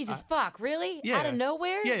 Jesus fuck, really? yeah. Out of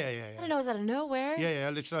nowhere? Yeah. I didn't know it was out of nowhere. Yeah.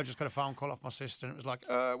 Literally, I just got a phone call off my sister, and it was like,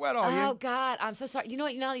 "Where are Oh you?" God, I'm so sorry. You know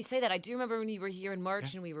what? Now that you say that, I do remember when you were here in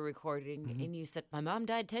March and we were recording, and you said my mom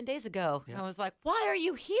died 10 days ago. Yeah. And I was like, "Why are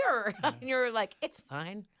you here?" And you were like, "It's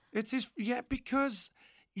fine." Because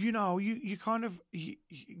you kind of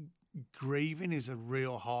grieving is a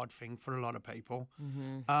real hard thing for a lot of people.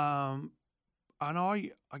 Mm-hmm. And I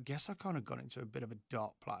guess I kind of got into a bit of a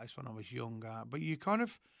dark place when I was younger. But you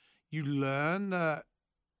learn that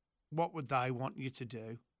what would they want you to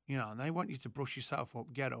do? And they want you to brush yourself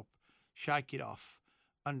up, get up, shake it off,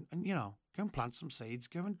 and go and plant some seeds,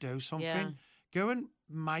 go and do something, Yeah. go and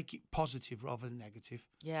make it positive rather than negative.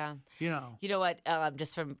 Yeah. You know, You know what?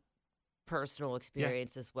 Just from personal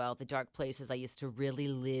experience as well, the dark places, I used to really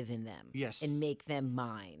live in them. Yes. And make them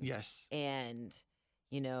mine. yes, And,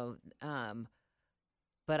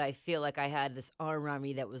 but I feel like I had this arm around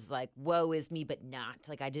me that was like, woe is me, but not.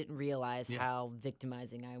 Like I didn't realize Yeah. how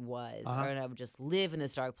victimizing I was. Uh-huh. Or I would just live in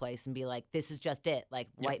this dark place and be like, this is just it, like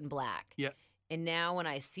Yeah. white and black. Yeah. And now when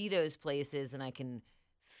I see those places and I can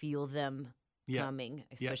feel them Yeah. coming,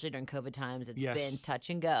 especially during COVID times, it's Yes. been touch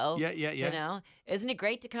and go. Yeah. You know, isn't it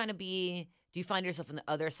great to kind of be? Do you find yourself on the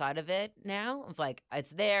other side of it now? Of like,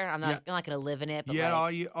 it's there. I'm not going to live in it. But Yeah,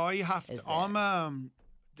 like, I have is to. there.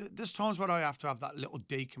 There's times where I have to have that little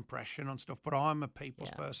decompression on stuff, but I'm a people's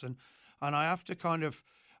Yeah. person, and I have to kind of,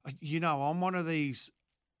 I'm one of these,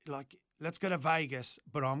 like, let's go to Vegas,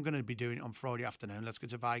 but I'm going to be doing it on Friday afternoon. Let's go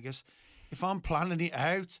to Vegas. If I'm planning it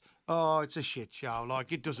out, it's a shit show.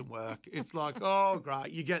 Like, it doesn't work. It's like, oh,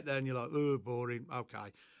 great. You get there and you're like, oh, boring.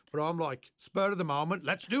 Okay. But I'm like, spur of the moment,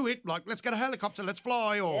 let's do it. Like, let's get a helicopter, let's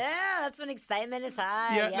fly. Or Yeah, that's when excitement is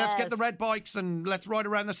high. yeah, let's get the yes. red bikes and let's ride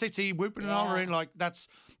around the city, whooping and Yeah. hollering. Like, that's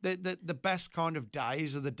the best kind of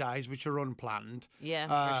days are the days which are unplanned. Yeah,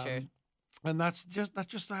 for sure. And that's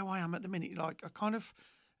just how I am at the minute. Like, I kind of,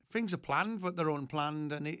 things are planned, but they're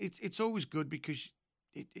unplanned. And it's always good because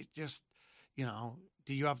it just,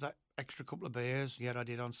 do you have that extra couple of beers? Yeah, I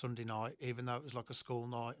did on Sunday night, even though it was like a school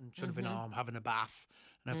night and should have been home having a bath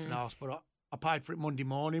and everything else. But I paid for it Monday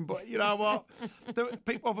morning. But you know what? Other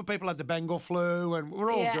people had the Bengal flu and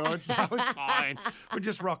we're all good, so it's fine. We're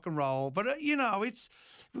just rock and roll. But,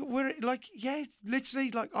 we're like, it's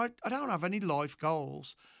literally like I don't have any life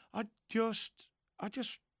goals. I just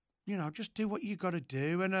just do what you got to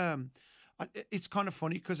do. And it's kind of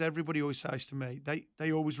funny because everybody always says to me,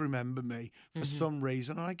 they always remember me for some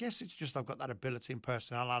reason. And I guess it's just I've got that ability and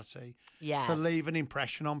personality Yes. to leave an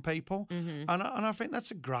impression on people. Mhm. And I think that's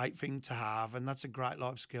a great thing to have, and that's a great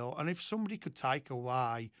life skill. And if somebody could take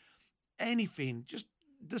away anything, just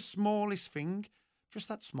the smallest thing, just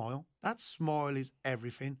that smile is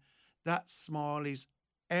everything. That smile is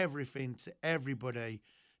everything to everybody.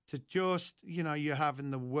 To just, you're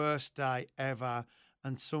having the worst day ever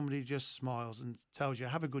and somebody just smiles and tells you,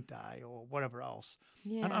 have a good day or whatever else.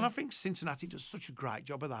 Yeah. And I think Cincinnati does such a great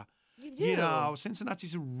job of that. You do.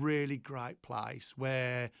 Cincinnati's a really great place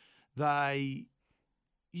where they,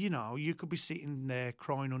 you could be sitting there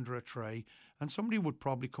crying under a tree and somebody would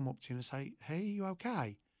probably come up to you and say, hey, you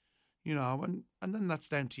okay? And then that's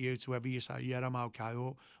down to you to whether you say, yeah, I'm okay.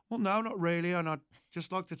 Or, well, no, not really. And I'd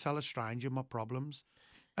just like to tell a stranger my problems.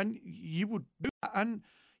 And you would do that. And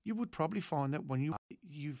you would probably find that when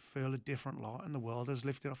you feel a different light and the world has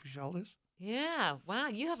lifted off your shoulders. Yeah. Wow.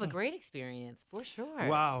 You have a So- great experience for sure.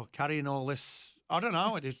 Wow, carrying all this, I don't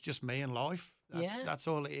know, it is just me and life. Yeah. That's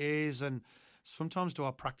all it is. And sometimes do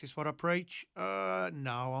I practice what I preach? No,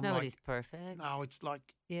 I'm Nobody's perfect. like, no, it's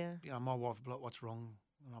like, Yeah. my wife will be like, what's wrong?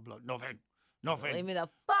 And I'll be like, nothing. Leave me the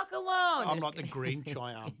fuck alone. I'm Just like the kidding. Grinch,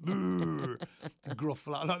 I am. Boo. The gruff,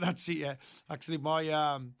 like that's it, yeah. Actually,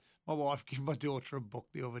 my wife gave my daughter a book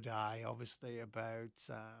the other day, obviously, about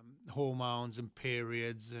hormones and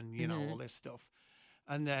periods and, all this stuff.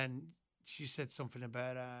 And then she said something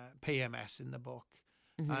about PMS in the book.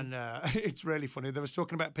 And it's really funny. They was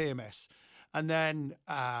talking about PMS. And then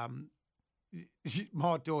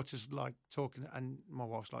my daughter's like talking, and my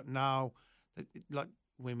wife's like, no, like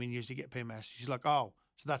women usually get PMS. She's like, oh,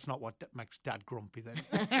 so that's not what makes dad grumpy then.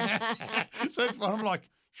 So it's fun. I'm like,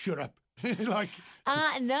 shut up. Like,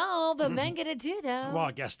 No, but men get it too, though. well,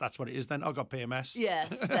 I guess that's what it is then. I got PMS.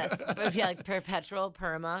 Yes, that's but if you like perpetual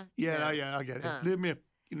perma. Yeah, I get it. Huh. Leave me a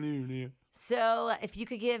fucking alone here. So if you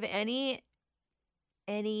could give any,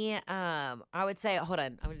 I would say, hold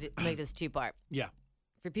on, I'm going to make this two-part. Yeah.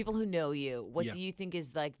 For people who know you, what Yeah. do you think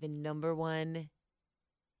is like the number one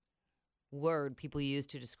word people use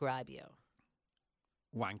to describe you?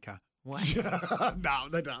 Wanker. What? No,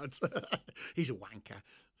 they don't. He's a wanker.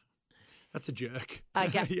 That's a jerk.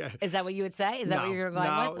 Yeah. Is that what you would say? Is that what you're going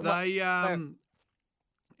no, with?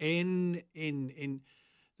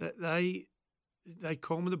 They they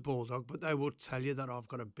call me the bulldog, but they will tell you that I've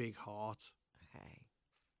got a big heart. Okay.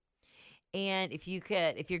 And if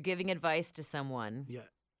you're giving advice to someone, Yeah.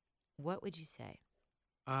 what would you say?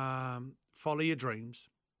 Follow your dreams.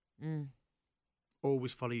 Mm.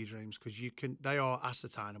 Always follow your dreams because they are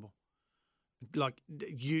ascertainable. Like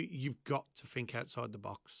you've got to think outside the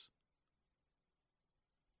box.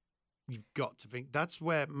 You've got to think. That's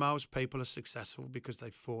where most people are successful because they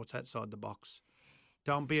thought outside the box.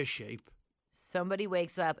 Don't be a sheep. Somebody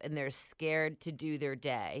wakes up and they're scared to do their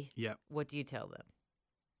day. Yeah. What do you tell them?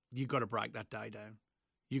 You got to break that day down.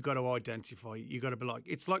 You got to identify. You got to be like,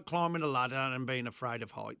 it's like climbing a ladder and being afraid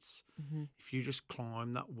of heights. Mm-hmm. If you just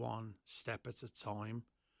climb that one step at a time,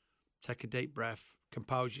 take a deep breath,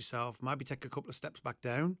 compose yourself, maybe take a couple of steps back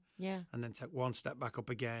down, Yeah. and then take one step back up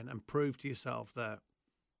again and prove to yourself that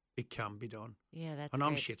it can be done. Yeah, that's And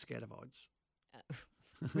I'm great. shit scared of heights.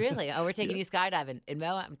 Really? Oh, we're taking you skydiving in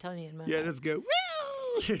Mo. I'm telling you in Mo. Yeah, let's go.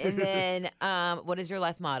 And then, what is your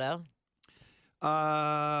life motto?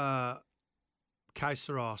 Que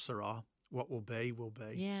sera, sera. What will be, will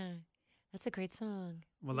be. Yeah, that's a great song.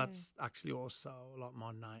 Well, Yeah. that's actually also like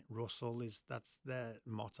my name. Russell that's their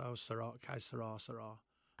motto. Sera, que sera, sera.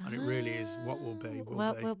 And it really is what will be, will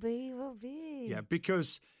what be. will be, will be. Yeah,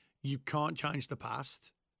 because you can't change the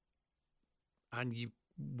past, and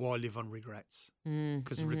why live on regrets?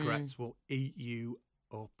 Because regrets will eat you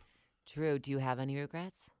up. True. Do you have any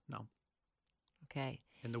regrets? No. Okay.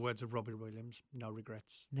 In the words of Robbie Williams, no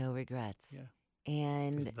regrets. No regrets. Yeah.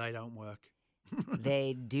 And Because they don't work.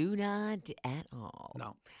 they do not at all.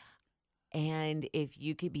 No. And if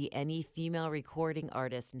you could be any female recording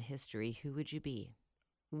artist in history, who would you be?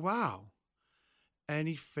 Wow.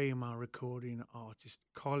 Any female recording artist,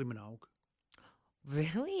 Kylie Minogue.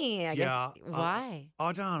 Really? I Yeah, guess. Why?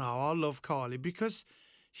 I don't know. I love Kylie because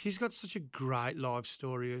she's got such a great life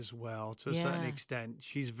story as well, to a certain Yeah. extent.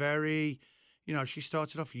 She's very, she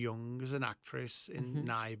started off young as an actress in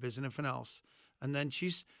Neighbours and everything else. And then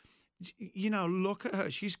she's, look at her.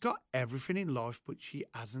 She's got everything in life, but she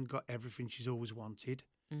hasn't got everything she's always wanted.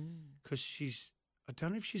 Because I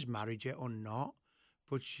don't know if she's married yet or not,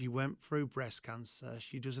 but she went through breast cancer.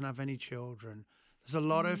 She doesn't have any children. There's a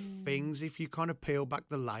lot of things. If you kind of peel back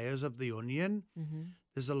the layers of the onion,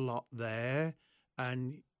 there's a lot there.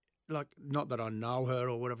 And not that I know her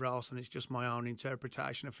or whatever else, and it's just my own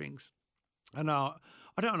interpretation of things. And I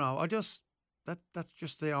don't know. That's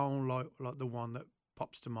just the own like the one that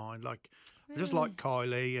pops to mind. I just like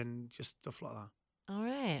Kylie and just stuff like that. All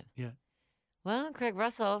right. Yeah. Well, Craig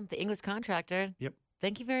Russell, the English contractor. Yep.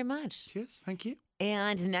 Thank you very much. Cheers. Thank you.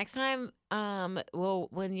 And next time,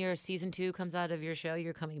 when your season 2 comes out of your show,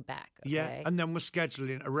 you're coming back. Okay? Yeah. And then we're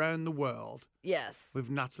scheduling Around the World Yes. with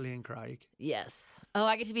Natalie and Craig. Yes. Oh,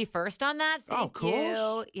 I get to be first on that? Oh, of Thank course.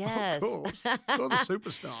 you. Yes. Of course. You're the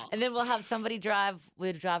superstar. And then we'll have somebody drive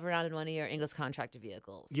around in one of your English contractor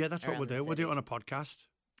vehicles. Yeah, that's what around we'll the do. We'll do it city. on a podcast.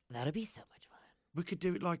 That'll be so much fun. We could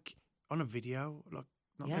do it on a video, not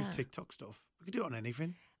Yeah. TikTok stuff. We could do it on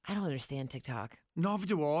anything. I don't understand TikTok. Neither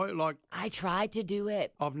do I. I tried to do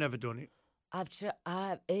it. I've never done it.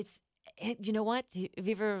 You know what? Have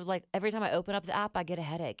you ever, every time I open up the app, I get a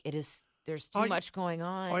headache. There's too much going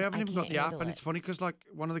on. I haven't even got can't the app, handle and it. it's funny because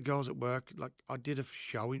one of the girls at work, I did a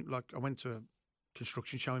showing, I went to a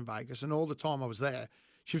construction show in Vegas, and all the time I was there,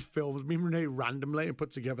 she filmed me really randomly and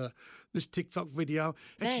put together this TikTok video,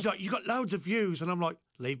 and she's Nice. like, "You got loads of views," and I'm like,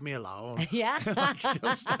 "Leave me alone." Yeah.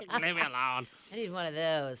 Just leave me alone. I need one of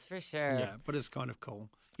those for sure. Yeah, but it's kind of cool.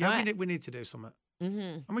 Yeah, All right. we need to do something,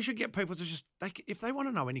 and we should get people to just if they want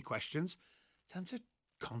to know any questions, tell them to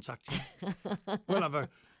contact you. We'll have a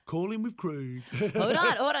call in with Craig. Hold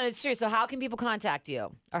on. It's true. So how can people contact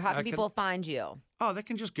you? Or how can people find you? Oh, they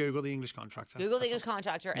can just Google the English Contractor. Google the That's English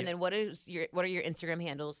Contractor, and then what are your Instagram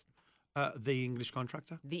handles? all. The English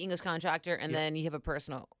Contractor. The English Contractor, and then you have a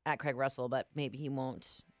personal at Craig Russell, but maybe he won't.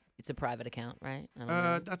 It's a private account, right? I don't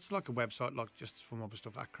know. That's like a website, just from other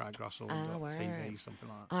stuff at Craig Russell word. TV, something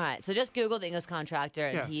like that. All right, so just Google the English Contractor,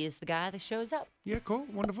 and Yeah. he's the guy that shows up. Yeah, cool,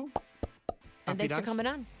 wonderful. And Happy thanks for days. coming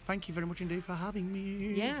on. Thank you very much indeed for having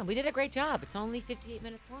me. Yeah, we did a great job. It's only 58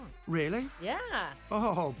 minutes long. Really? Yeah.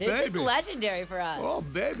 Oh, This is baby. legendary for us. Oh,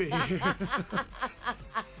 baby.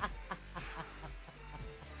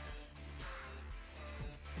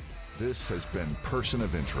 This has been Person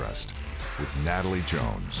of Interest with Natalie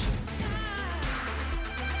Jones.